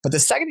you. But the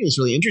second thing that's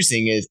really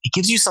interesting is it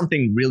gives you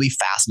something really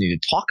fascinating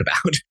to talk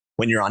about.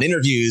 When you're on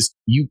interviews,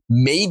 you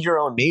made your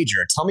own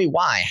major. Tell me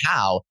why,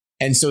 how.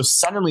 And so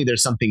suddenly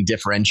there's something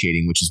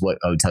differentiating, which is what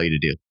I would tell you to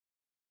do.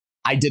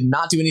 I did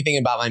not do anything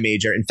about my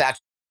major. In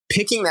fact,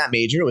 picking that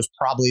major was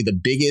probably the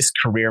biggest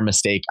career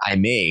mistake I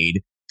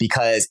made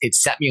because it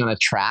set me on a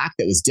track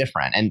that was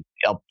different. And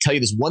I'll tell you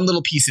this one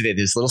little piece of it,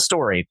 this little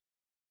story.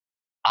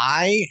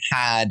 I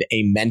had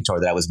a mentor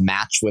that I was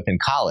matched with in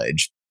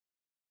college.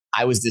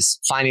 I was this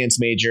finance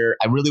major.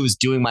 I really was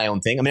doing my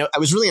own thing. I mean, I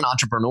was really an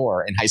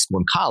entrepreneur in high school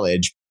and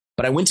college,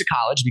 but I went to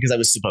college because I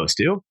was supposed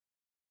to.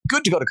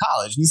 Good to go to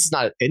college. And this is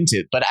not into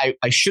it, but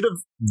I should have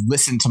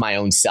listened to my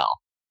own self.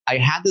 I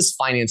had this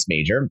finance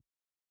major,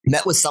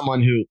 met with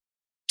someone who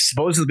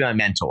supposedly my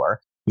mentor.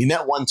 We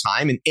met one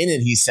time, and in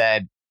it, he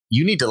said,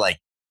 you need to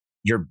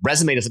your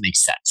resume doesn't make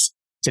sense.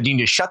 He said, you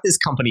need to shut this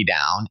company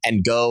down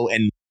and go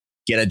and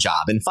get a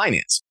job in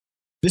finance.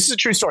 This is a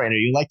true story. I know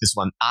you like this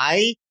one.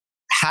 I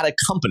had a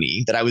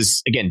company that I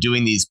was, again,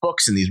 doing these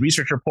books and these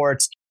research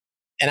reports,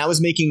 and I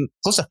was making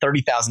close to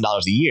 $30,000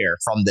 a year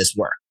from this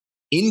work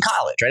in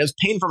college, right? I was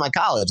paying for my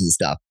college and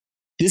stuff.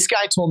 This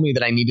guy told me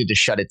that I needed to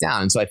shut it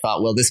down. And so I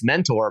thought, well, this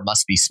mentor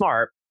must be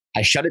smart.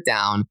 I shut it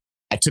down.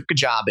 I took a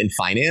job in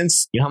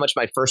finance. You know how much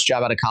my first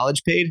job out of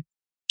college paid?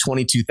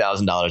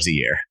 $22,000 a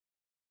year.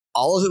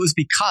 All of it was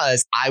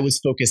because I was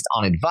focused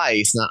on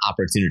advice, not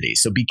opportunity.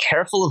 So be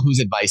careful of whose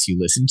advice you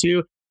listen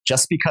to.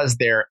 Just because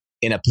they're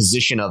in a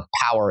position of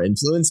power or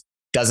influence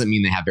doesn't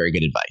mean they have very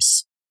good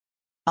advice.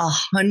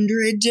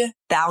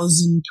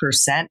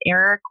 100,000%,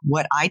 Eric.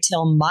 What I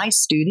tell my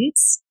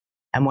students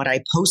and what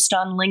I post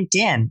on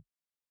LinkedIn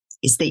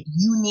is that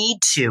you need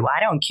to, I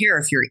don't care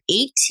if you're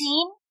 18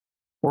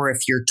 or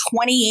if you're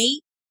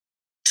 28,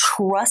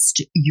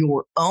 trust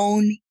your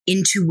own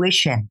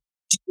intuition.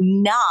 Do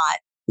not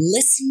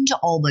listen to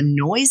all the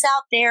noise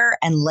out there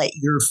and let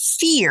your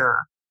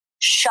fear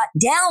shut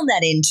down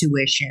that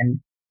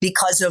intuition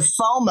because of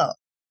FOMO.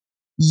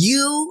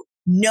 You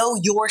know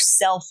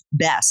yourself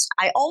best.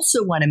 I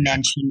also want to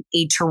mention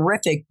a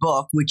terrific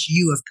book, which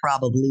you have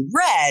probably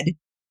read,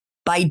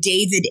 by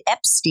David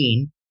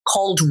Epstein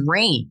called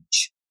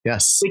Range.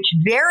 Yes. Which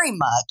very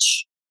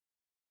much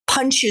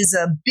punches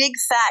a big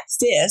fat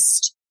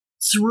fist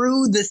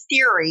through the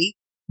theory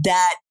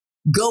that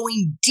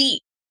going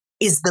deep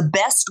is the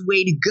best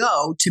way to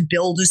go to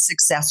build a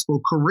successful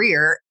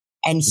career.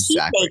 And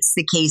Exactly. he makes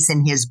the case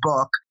in his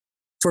book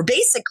for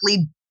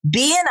basically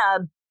being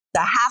the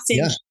half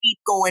inch deep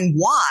going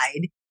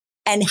wide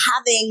and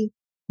having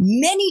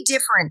many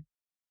different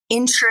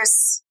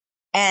interests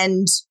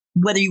and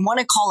whether you want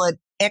to call it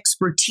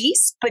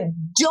expertise, but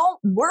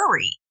don't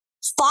worry.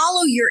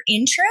 Follow your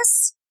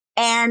interests,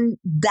 and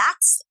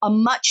that's a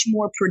much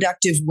more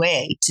productive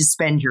way to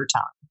spend your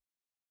time.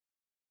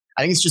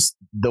 I think it's just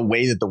the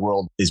way that the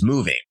world is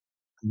moving.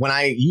 When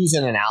I use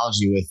an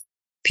analogy with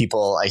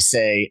people, I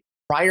say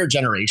prior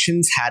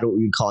generations had what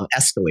we would call an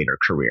escalator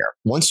career.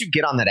 Once you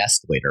get on that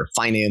escalator,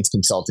 finance,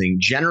 consulting,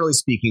 generally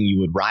speaking, you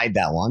would ride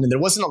that one. And there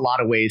wasn't a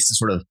lot of ways to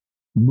sort of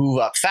move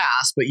up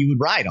fast, but you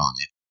would ride on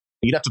it.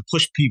 You'd have to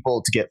push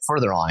people to get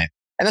further on it.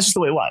 And that's just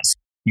the way it was.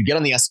 You get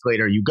on the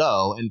escalator, you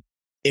go. And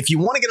if you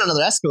want to get on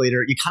another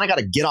escalator, you kind of got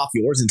to get off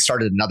yours and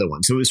start at another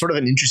one. So it was sort of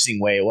an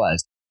interesting way it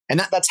was. And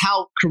that's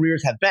how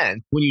careers have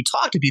been. When you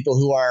talk to people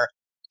who are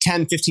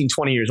 10, 15,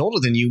 20 years older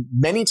than you,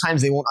 many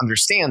times they won't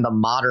understand the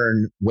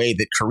modern way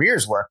that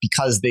careers work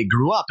because they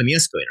grew up in the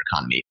escalator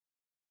economy.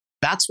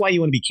 That's why you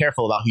want to be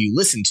careful about who you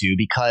listen to,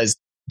 because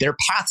their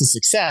path to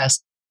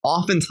success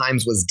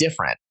oftentimes was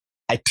different.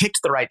 I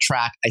picked the right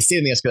track. I stayed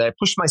in the escalator. I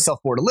pushed myself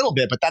forward a little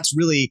bit, but that's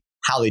really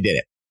how they did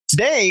it.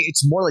 Today,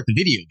 it's more like the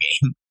video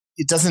game.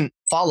 It doesn't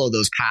follow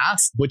those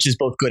paths, which is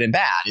both good and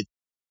bad. It's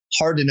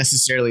hard to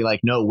necessarily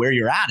know where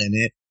you're at in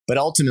it, but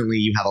ultimately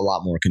you have a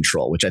lot more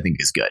control, which I think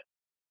is good.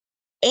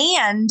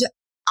 And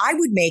I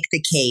would make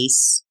the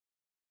case,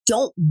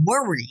 don't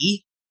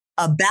worry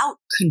about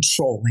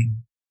controlling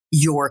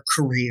your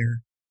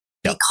career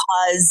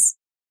because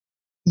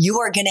you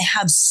are going to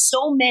have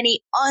so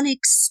many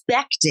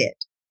unexpected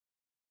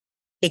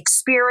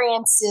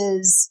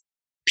experiences,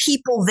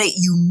 people that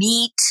you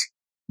meet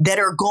that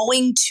are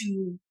going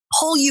to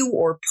pull you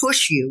or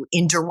push you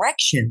in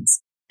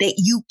directions that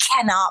you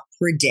cannot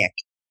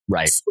predict.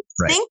 Right. So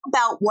think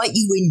about what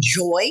you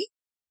enjoy,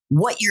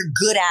 what you're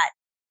good at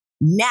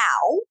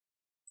now,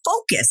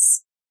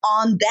 focus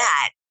on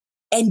that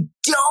and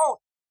don't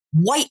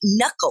white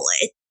knuckle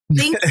it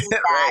thinking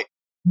that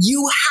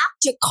you have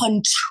to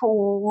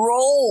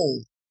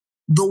control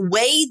the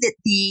way that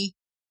the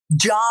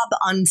job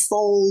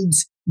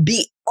unfolds,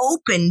 be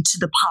open to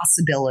the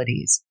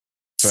possibilities.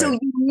 Right. So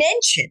you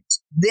mentioned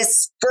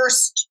this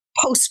first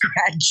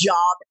post-grad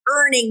job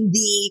earning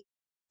the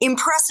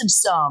impressive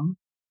sum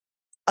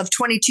of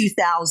 $22,000,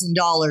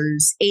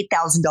 $8,000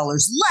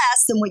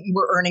 less than what you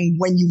were earning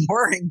when you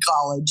were in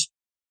college.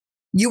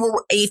 You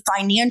were a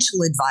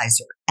financial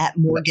advisor at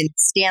Morgan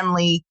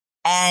Stanley,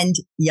 and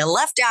you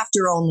left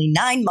after only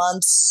 9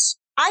 months.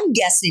 I'm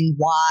guessing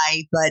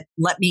why, but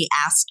let me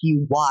ask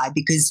you why,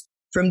 because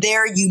from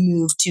there you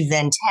moved to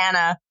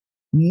Ventana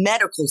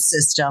Medical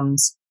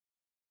Systems,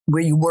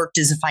 where you worked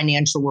as a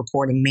financial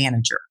reporting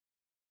manager.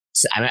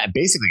 So, I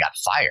basically got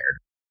fired.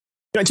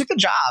 I took the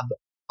job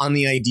on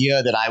the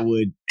idea that I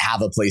would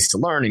have a place to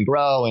learn and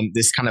grow and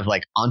this kind of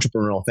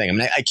entrepreneurial thing.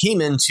 I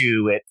came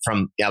into it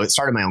from, I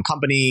started my own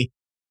company.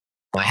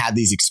 I had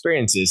these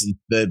experiences, and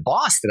the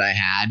boss that I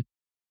had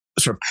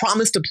sort of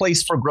promised a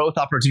place for growth,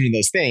 opportunity,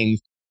 those things.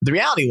 But the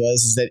reality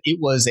was that it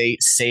was a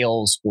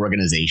sales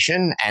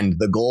organization, and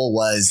the goal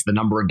was the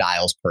number of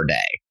dials per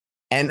day.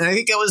 And I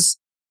think it was,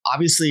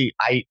 obviously,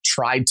 I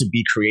tried to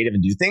be creative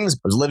and do things. I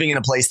was living in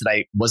a place that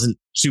I wasn't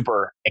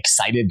super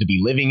excited to be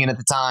living in at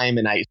the time,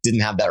 and I didn't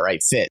have that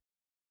right fit.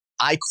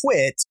 I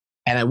quit,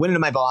 and I went into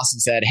my boss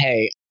and said,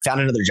 hey,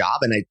 found another job,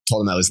 and I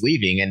told him I was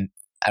leaving. And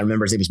I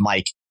remember his name was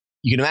Mike.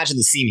 You can imagine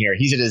the scene here.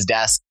 He's at his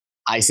desk.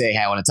 I say, hey,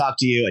 I want to talk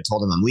to you. I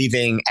told him I'm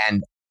leaving.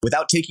 And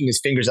without taking his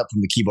fingers up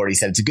from the keyboard, he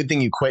said, "It's a good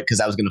thing you quit because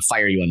I was going to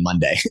fire you on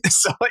Monday."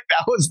 So like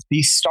that was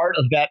the start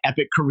of that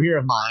epic career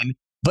of mine.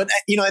 But,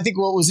 I think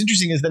what was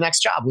interesting is the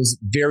next job was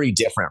very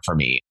different for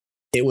me.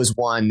 It was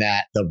one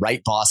that the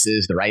right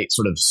bosses, the right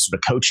sort of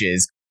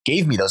coaches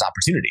gave me those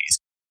opportunities.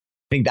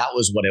 I think that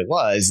was what it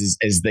was,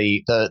 is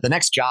the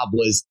next job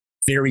was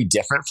very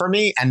different for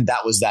me. And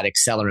that was that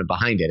accelerant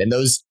behind it. And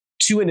those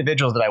two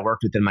individuals that I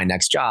worked with in my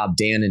next job,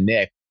 Dan and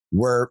Nick,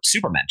 were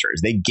super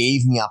mentors. They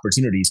gave me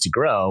opportunities to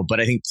grow.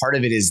 But I think part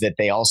of it is that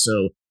they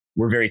also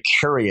were very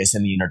curious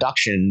in the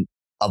introduction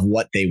of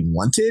what they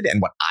wanted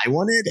and what I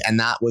wanted. And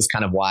that was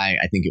kind of why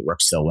I think it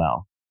worked so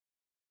well.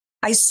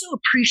 I so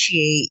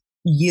appreciate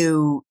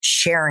you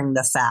sharing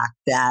the fact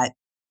that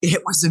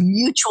it was a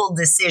mutual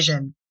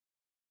decision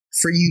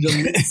for you to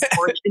leave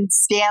Morgan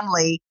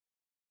Stanley.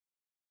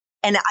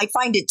 And I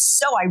find it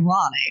so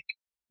ironic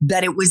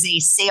that it was a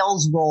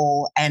sales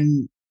role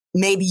and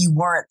maybe you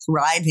weren't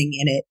thriving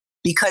in it,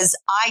 because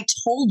I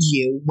told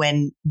you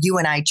when you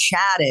and I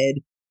chatted,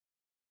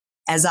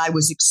 as I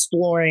was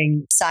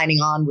exploring signing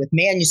on with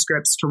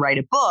Manuscripts to write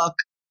a book,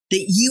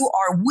 that you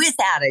are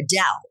without a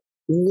doubt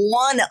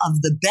one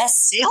of the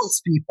best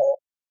salespeople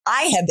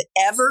I have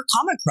ever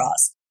come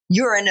across.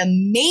 You're an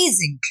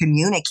amazing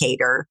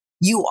communicator.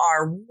 You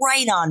are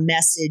right on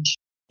message.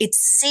 It's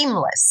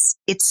seamless.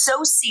 It's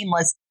so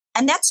seamless.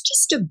 And that's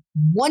just a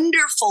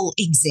wonderful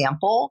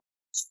example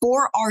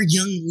for our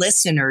young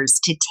listeners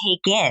to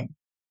take in.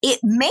 It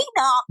may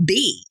not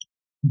be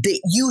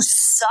that you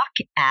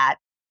suck at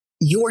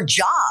your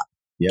job.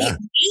 Yeah. It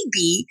may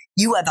be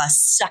you have a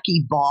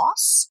sucky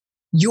boss.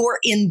 You're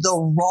in the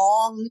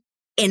wrong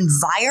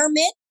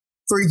environment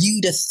for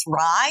you to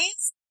thrive.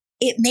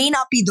 It may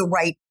not be the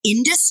right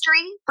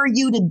industry for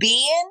you to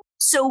be in.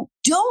 So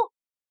don't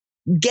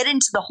get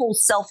into the whole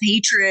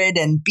self-hatred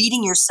and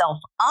beating yourself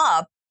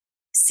up.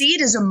 See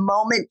it as a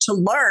moment to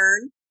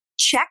learn,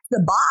 check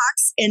the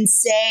box and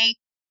say,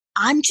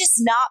 I'm just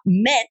not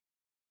meant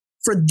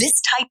for this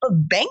type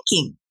of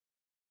banking.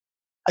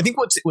 I think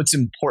what's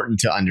important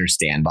to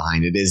understand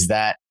behind it is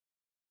that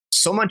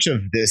so much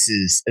of this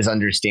is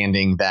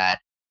understanding that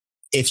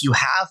if you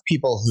have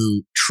people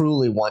who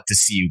truly want to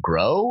see you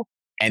grow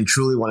and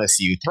truly want to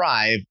see you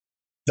thrive,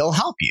 they'll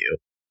help you.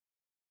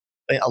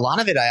 A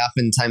lot of it, I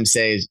oftentimes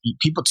say, is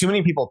too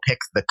many people pick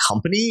the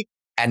company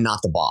and not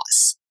the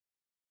boss.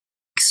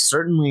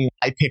 Certainly,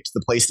 I picked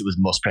the place that was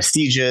most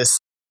prestigious.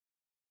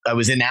 I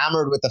was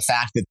enamored with the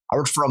fact that I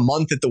worked for a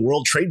month at the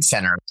World Trade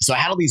Center. So I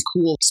had all these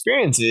cool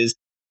experiences,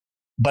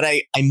 but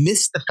I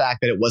missed the fact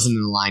that it wasn't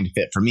an aligned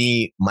fit for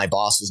me. My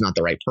boss was not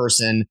the right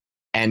person.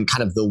 And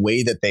kind of the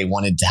way that they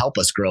wanted to help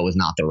us grow was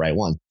not the right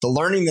one. The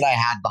learning that I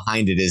had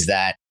behind it is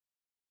that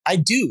I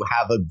do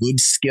have a good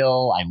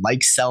skill. I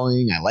like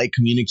selling. I like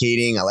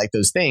communicating. I like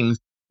those things.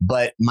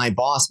 But my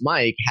boss,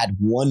 Mike, had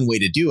one way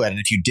to do it. And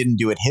if you didn't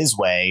do it his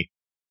way,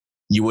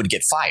 you would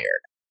get fired.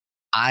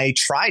 I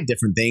tried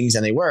different things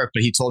and they worked,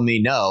 but he told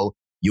me, no,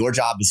 your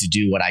job is to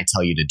do what I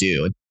tell you to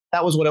do. And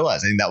that was what it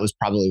was. I think that was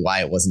probably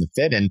why it wasn't a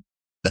fit. And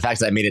the fact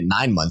that I made it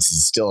 9 months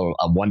is still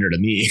a wonder to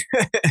me.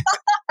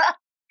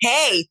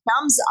 Hey,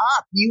 thumbs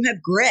up. You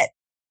have grit.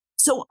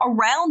 So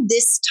around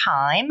this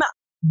time,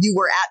 you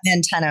were at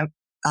Ventana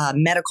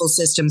Medical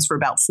Systems for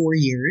about 4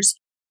 years.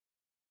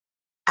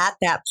 At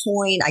that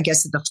point, I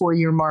guess at the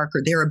 4-year mark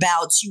or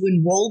thereabouts, you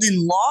enrolled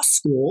in law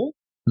school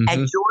at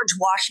George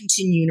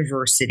Washington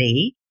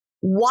University.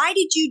 Why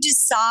did you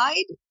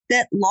decide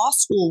that law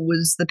school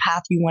was the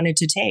path you wanted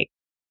to take?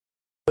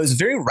 It was a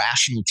very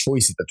rational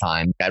choice at the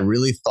time. I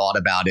really thought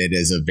about it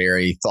as a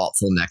very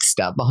thoughtful next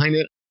step behind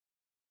it.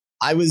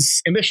 I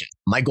was ambitious.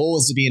 My goal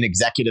was to be an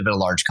executive at a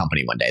large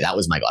company one day. That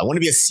was my goal. I want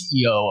to be a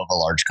CEO of a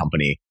large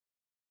company.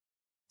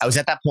 I was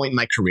at that point in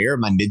my career,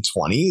 my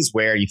mid-20s,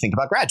 where you think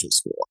about graduate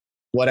school.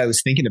 What I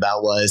was thinking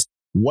about was,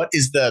 what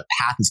is the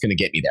path that's going to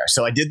get me there?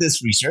 So I did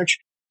this research.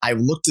 I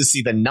looked to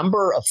see the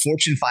number of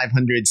Fortune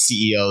 500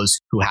 CEOs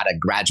who had a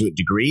graduate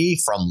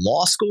degree from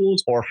law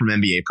schools or from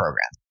MBA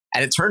programs.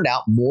 And it turned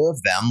out more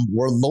of them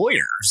were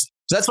lawyers.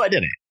 So that's why I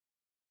did it.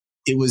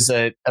 It was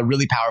a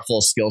really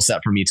powerful skill set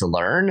for me to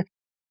learn.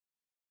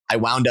 I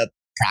wound up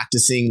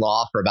practicing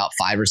law for about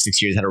 5 or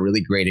 6 years, had a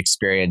really great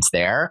experience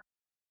there.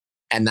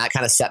 And that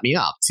kind of set me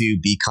up to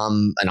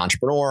become an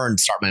entrepreneur and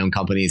start my own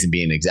companies and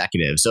be an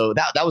executive. So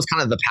that was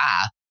kind of the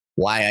path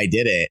why I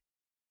did it.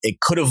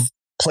 It could have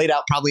played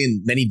out probably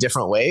in many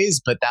different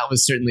ways, but that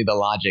was certainly the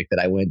logic that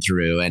I went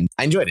through and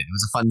I enjoyed it. It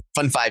was a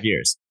fun 5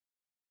 years.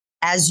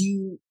 As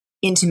you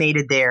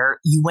intimated there,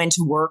 you went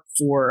to work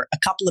for a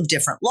couple of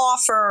different law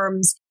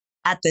firms.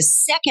 At the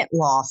second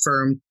law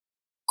firm,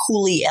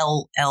 Cooley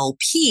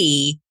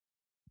LLP,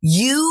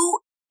 you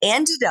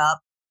ended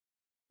up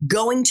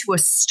going to a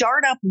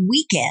startup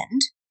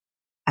weekend.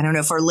 I don't know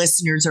if our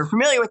listeners are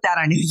familiar with that.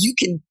 I know you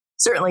can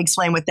certainly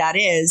explain what that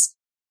is.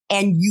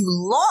 And you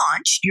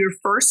launched your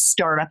first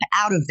startup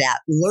out of that,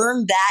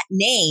 learned that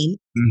name,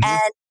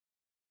 and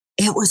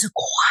it was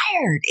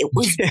acquired. It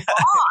was bought.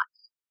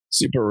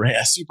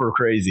 Super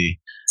crazy.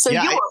 So you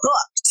were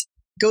hooked.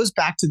 goes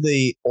back to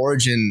the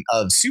origin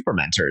of Super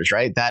Mentors,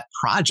 right? That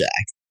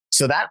project.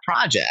 So that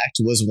project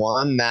was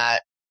one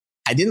that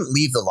I didn't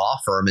leave the law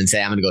firm and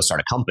say, I'm going to go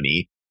start a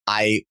company.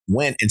 I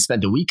went and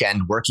spent a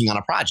weekend working on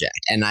a project,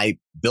 and I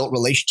built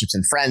relationships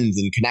and friends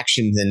and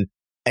connections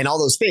and all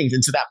those things.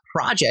 And so that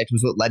project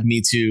was what led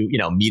me to,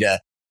 meet a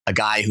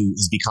guy who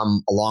has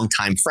become a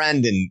longtime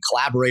friend and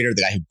collaborator,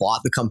 the guy who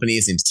bought the company,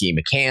 his name's T.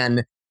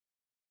 McCann.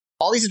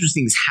 All these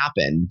interesting things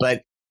happened,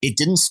 but it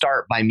didn't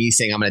start by me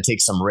saying, I'm going to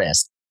take some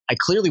risk. I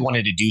clearly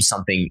wanted to do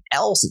something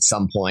else at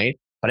some point,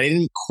 but I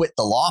didn't quit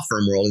the law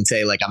firm world and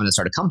say, I'm going to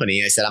start a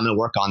company. I said, I'm going to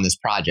work on this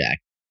project.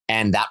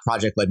 And that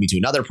project led me to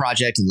another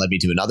project and led me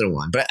to another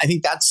one. But I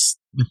think that's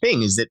the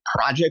thing, is that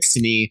projects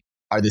to me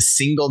are the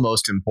single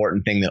most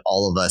important thing that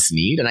all of us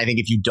need. And I think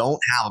if you don't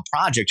have a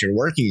project you're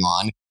working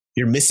on,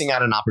 you're missing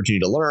out on an opportunity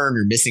to learn,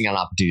 you're missing out on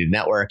an opportunity to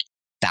network.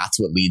 That's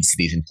what leads to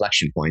these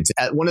inflection points.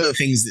 One of the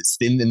things that's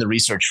been in the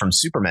research from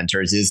Super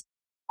Mentors is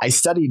I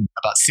studied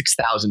about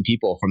 6,000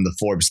 people from the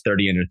Forbes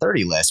 30 under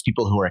 30 list,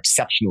 people who are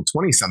exceptional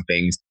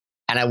 20-somethings.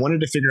 And I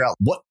wanted to figure out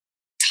what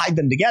tied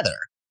them together.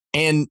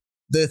 And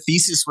the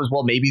thesis was,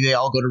 well, maybe they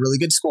all go to really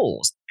good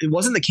schools. It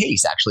wasn't the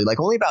case, actually.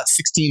 Only about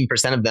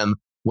 16% of them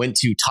went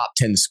to top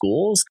 10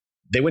 schools.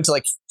 They went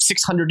to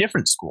 600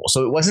 different schools.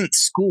 So it wasn't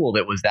school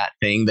that was that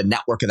thing, the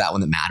network of that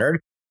one that mattered.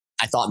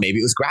 I thought maybe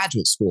it was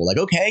graduate school.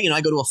 Okay,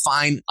 I go to a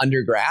fine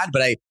undergrad,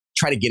 but I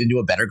try to get into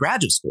a better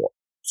graduate school.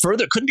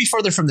 Couldn't be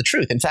further from the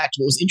truth. In fact,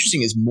 what was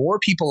interesting is more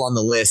people on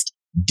the list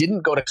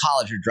didn't go to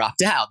college or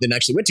dropped out than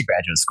actually went to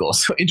graduate school.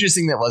 So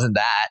interesting that wasn't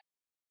that.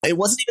 It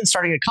wasn't even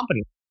starting a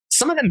company.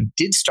 Some of them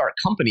did start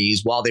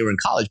companies while they were in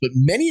college, but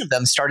many of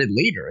them started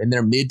later in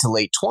their mid to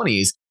late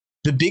 20s.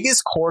 The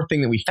biggest core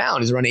thing that we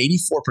found is around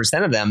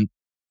 84% of them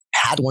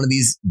had one of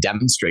these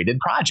demonstrated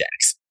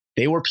projects.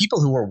 They were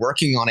people who were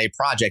working on a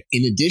project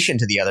in addition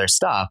to the other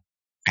stuff.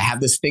 I have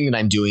this thing that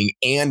I'm doing,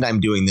 and I'm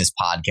doing this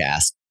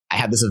podcast. I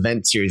have this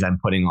event series I'm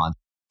putting on.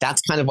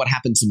 That's kind of what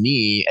happened to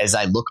me as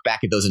I look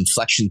back at those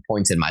inflection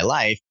points in my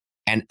life.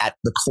 And at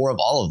the core of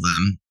all of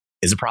them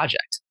is a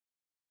project.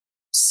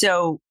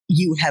 So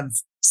you have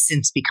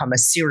since become a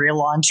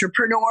serial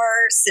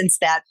entrepreneur since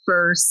that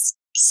first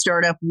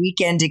startup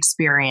weekend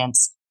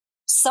experience.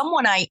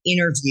 Someone I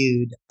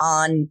interviewed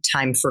on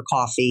Time for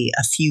Coffee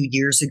a few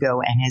years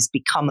ago and has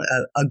become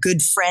a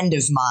good friend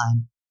of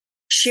mine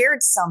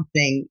shared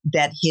something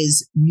that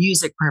his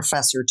music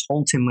professor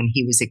told him when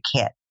he was a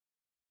kid.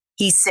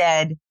 He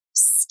said,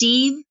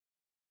 Steve,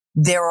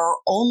 there are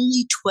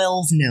only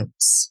 12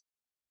 notes.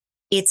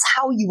 It's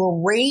how you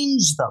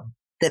arrange them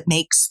that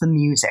makes the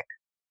music.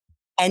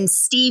 And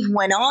Steve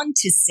went on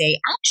to say,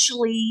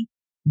 actually,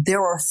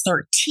 there are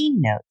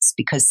 13 notes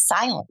because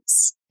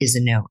silence is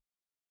a note.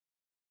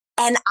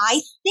 And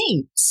I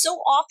think so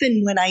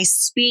often when I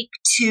speak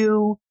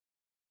to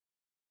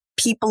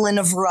people in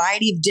a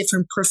variety of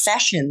different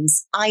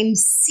professions, I'm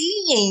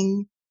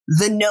seeing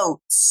the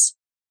notes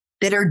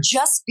that are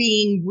just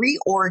being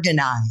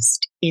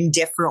reorganized in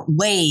different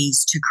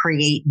ways to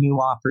create new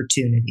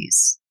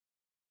opportunities.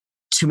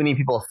 Too many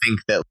people think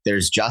that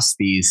there's just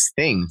these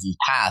things, these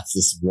paths,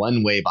 this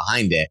one way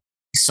behind it.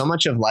 So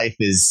much of life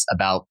is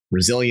about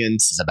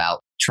resilience, is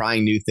about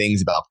trying new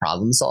things, about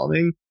problem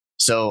solving.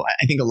 So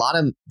I think a lot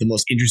of the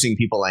most interesting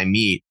people I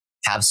meet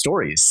have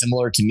stories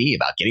similar to me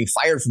about getting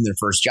fired from their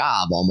first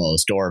job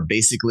almost, or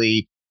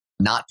basically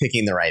not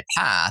picking the right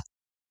path.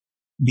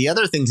 The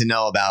other thing to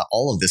know about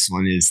all of this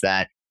one is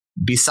that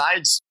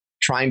besides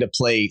trying to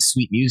play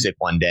sweet music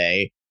one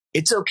day,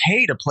 it's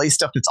okay to play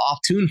stuff that's off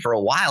tune for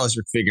a while as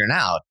you're figuring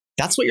out.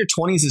 That's what your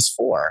 20s is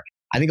for.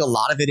 I think a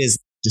lot of it is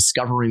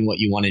discovering what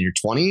you want in your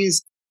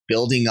 20s,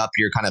 building up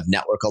your kind of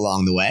network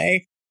along the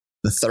way.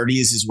 The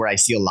 30s is where I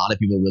see a lot of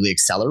people really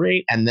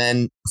accelerate. And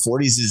then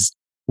 40s is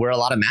where a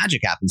lot of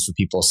magic happens for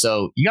people.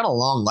 So you got a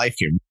long life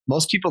here.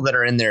 Most people that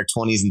are in their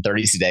 20s and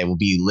 30s today will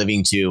be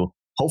living to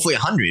hopefully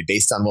 100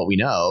 based on what we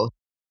know.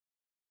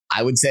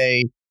 I would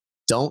say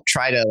don't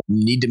try to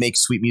need to make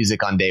sweet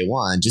music on day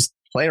one. Just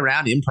play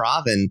around,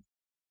 improv, and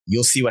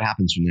you'll see what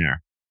happens from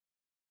there.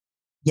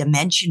 You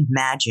mentioned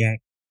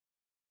magic.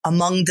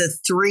 Among the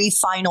three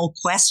final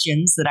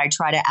questions that I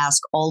try to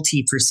ask all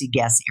T4C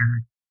guests,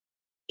 Eric,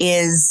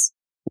 is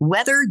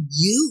whether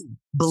you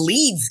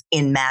believe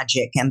in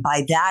magic. And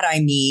by that,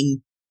 I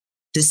mean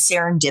the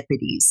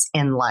serendipities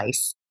in life,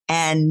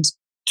 and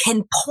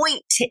can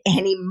point to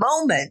any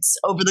moments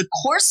over the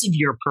course of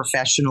your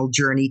professional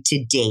journey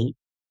to date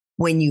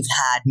when you've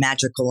had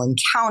magical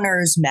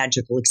encounters,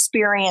 magical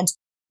experience,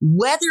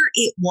 whether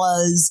it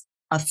was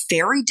a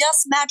fairy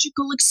dust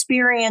magical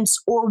experience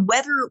or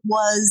whether it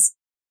was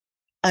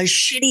a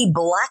shitty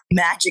black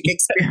magic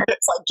experience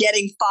like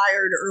getting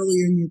fired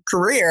earlier in your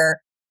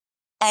career,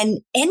 and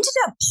ended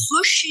up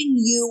pushing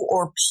you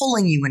or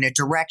pulling you in a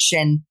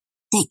direction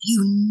that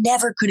you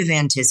never could have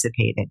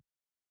anticipated.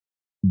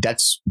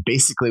 That's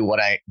basically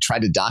what I try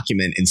to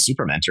document in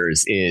Super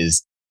Mentors.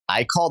 Is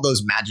I call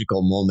those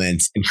magical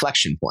moments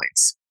inflection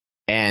points.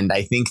 And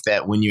I think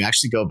that when you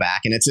actually go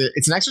back, and it's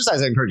an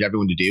exercise I encourage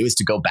everyone to do, is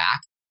to go back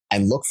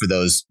and look for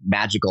those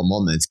magical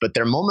moments. But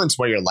they're moments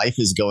where your life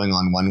is going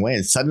on one way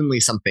and suddenly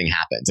something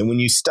happens. And when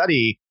you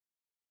study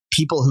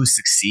people who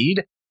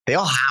succeed, they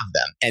all have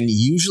them. And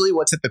usually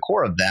what's at the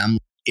core of them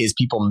is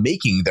people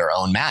making their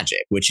own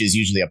magic, which is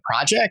usually a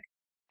project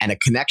and a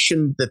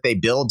connection that they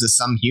build to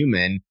some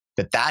human,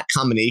 that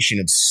combination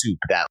of soup,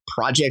 that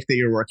project that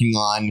you're working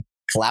on,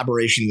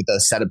 collaboration with a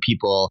set of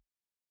people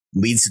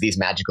leads to these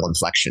magical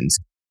inflections.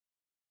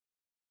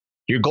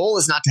 Your goal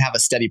is not to have a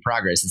steady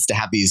progress. It's to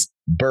have these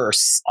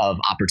bursts of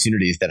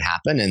opportunities that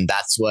happen. And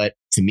that's what,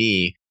 to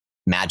me,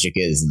 magic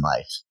is in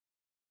life.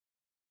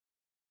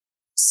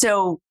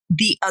 So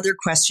the other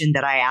question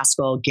that I ask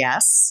all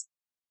guests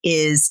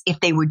is if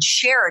they would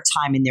share a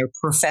time in their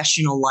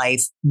professional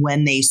life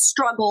when they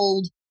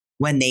struggled,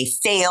 when they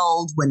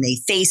failed, when they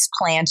face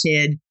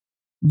planted.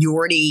 You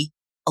already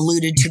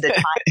alluded to the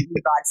time you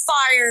got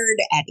fired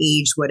at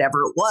age whatever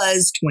it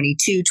was,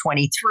 22,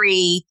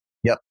 23.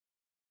 Yep.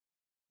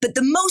 But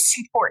the most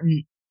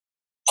important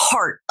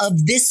part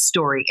of this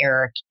story,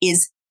 Eric,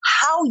 is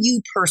how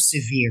you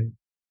persevered.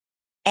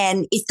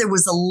 And if there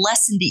was a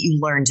lesson that you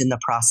learned in the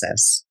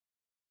process.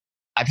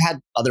 I've had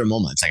other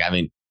moments.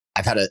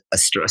 I've had a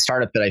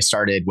startup that I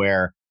started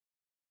where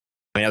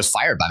I was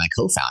fired by my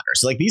co-founder.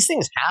 So these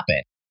things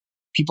happen.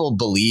 People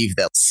believe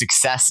that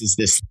success is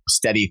this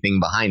steady thing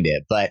behind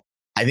it. But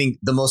I think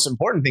the most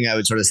important thing I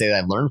would sort of say that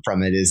I've learned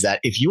from it is that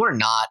if you are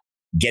not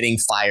getting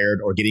fired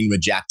or getting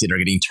rejected or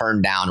getting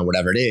turned down or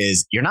whatever it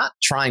is, you're not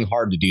trying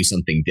hard to do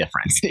something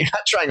different. You're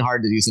not trying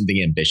hard to do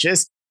something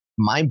ambitious.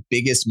 My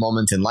biggest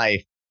moments in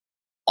life,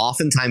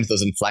 oftentimes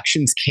those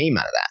inflections came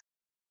out of that.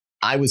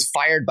 I was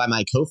fired by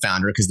my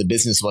co-founder because the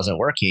business wasn't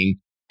working.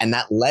 And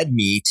that led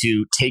me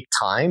to take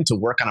time to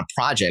work on a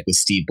project with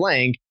Steve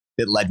Blank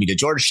that led me to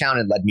Georgetown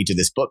and led me to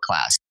this book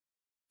class.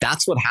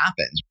 That's what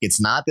happens.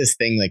 It's not this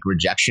thing like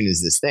rejection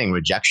is this thing.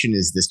 Rejection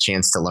is this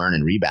chance to learn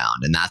and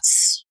rebound. And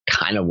that's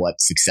kind of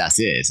what success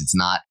is. It's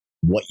not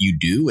what you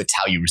do. It's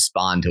how you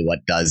respond to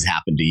what does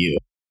happen to you.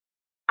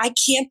 I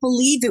can't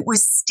believe it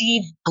was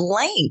Steve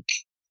Blank.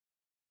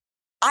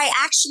 I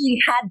actually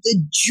had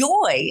the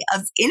joy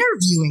of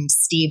interviewing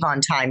Steve on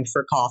Time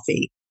for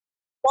Coffee.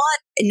 What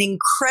an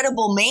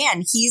incredible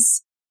man.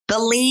 He's the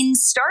lean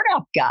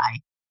startup guy.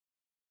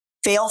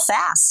 Fail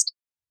fast.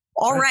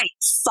 All right.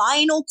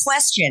 Final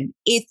question.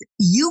 If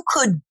you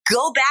could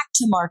go back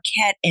to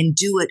Marquette and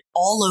do it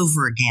all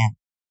over again,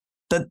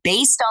 but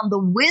based on the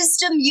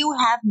wisdom you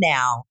have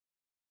now,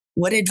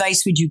 what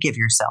advice would you give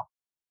yourself?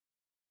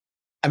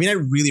 I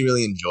really,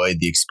 really enjoyed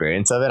the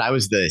experience of it. I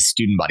was the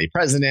student body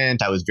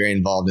president. I was very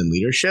involved in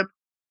leadership.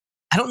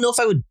 I don't know if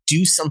I would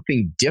do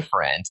something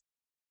different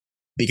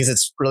because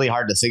it's really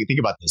hard to think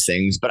about those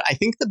things. But I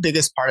think the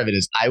biggest part of it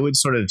is I would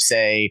sort of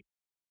say,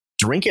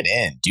 drink it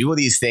in, do all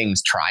these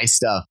things, try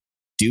stuff,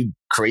 do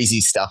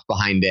crazy stuff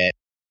behind it.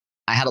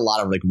 I had a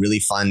lot of really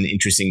fun,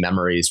 interesting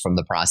memories from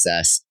the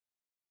process.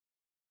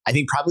 I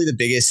think probably the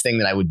biggest thing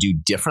that I would do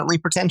differently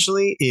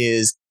potentially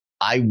is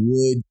I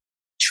would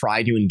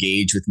try to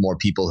engage with more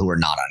people who are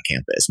not on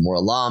campus, more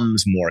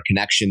alums, more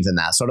connections in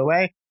that sort of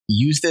way.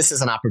 Use this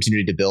as an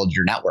opportunity to build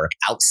your network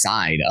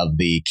outside of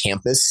the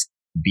campus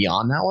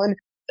beyond that one.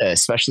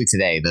 Especially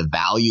today, the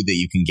value that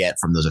you can get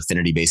from those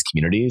affinity-based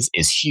communities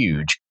is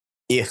huge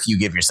if you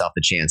give yourself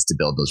the chance to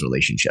build those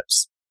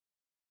relationships.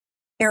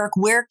 Eric,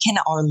 where can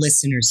our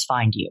listeners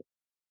find you?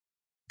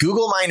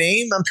 Google my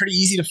name. I'm pretty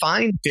easy to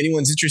find. If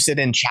anyone's interested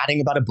in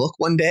chatting about a book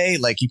one day,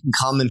 you can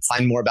come and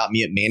find more about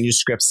me at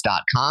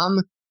manuscripts.com.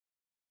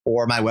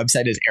 Or my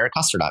website is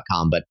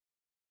erickoester.com. But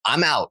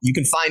I'm out. You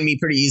can find me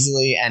pretty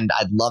easily, and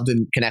I'd love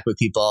to connect with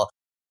people.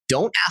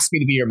 Don't ask me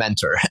to be your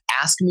mentor.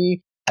 Ask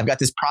me, I've got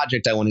this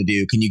project I want to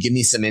do. Can you give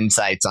me some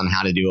insights on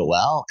how to do it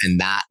well? And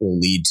that will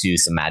lead to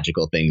some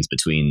magical things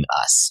between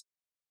us.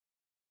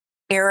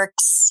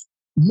 Eric's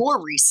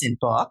more recent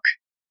book,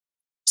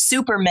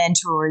 Super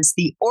Mentors,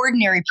 The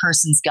Ordinary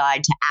Person's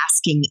Guide to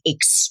Asking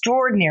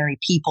Extraordinary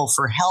People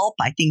for Help.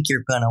 I think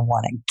you're going to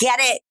want to get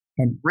it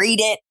and read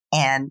it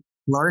and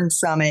learn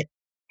from it.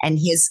 And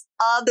his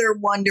other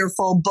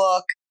wonderful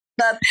book,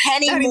 The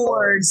Penny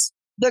Wars,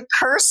 The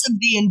Curse of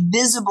the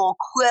Invisible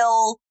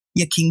Quill.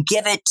 You can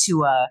give it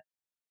to a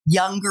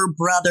younger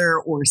brother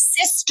or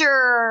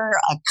sister,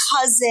 a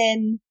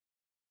cousin,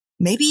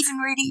 maybe even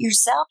read it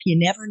yourself. You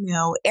never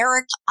know.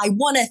 Eric, I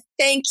want to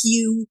thank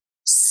you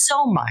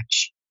so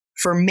much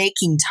for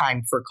making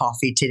time for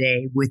coffee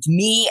today with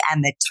me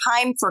and the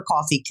Time for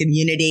Coffee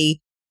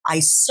community. I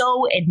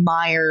so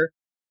admire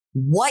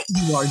what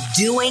you are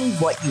doing,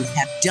 what you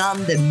have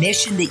done, the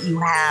mission that you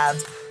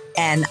have.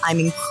 And I'm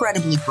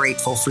incredibly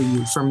grateful for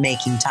you for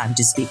making time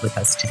to speak with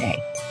us today.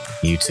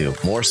 You too.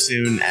 More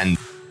soon, and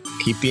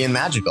keep being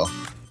magical.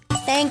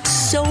 Thanks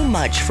so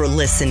much for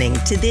listening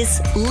to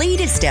this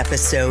latest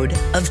episode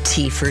of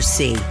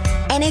T4C.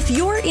 And if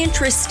you're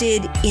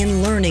interested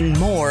in learning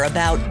more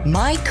about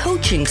my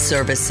coaching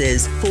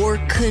services for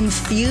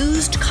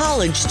confused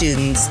college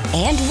students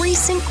and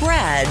recent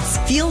grads,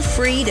 feel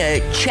free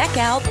to check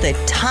out the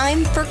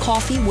Time for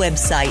Coffee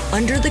website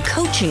under the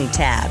coaching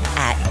tab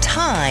at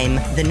time,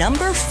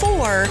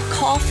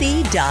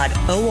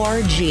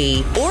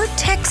 4coffee.org, or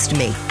text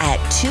me at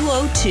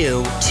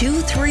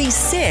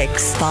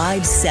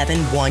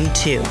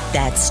 202-236-5712.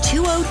 That's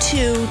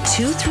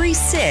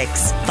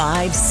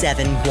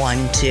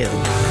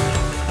 202-236-5712.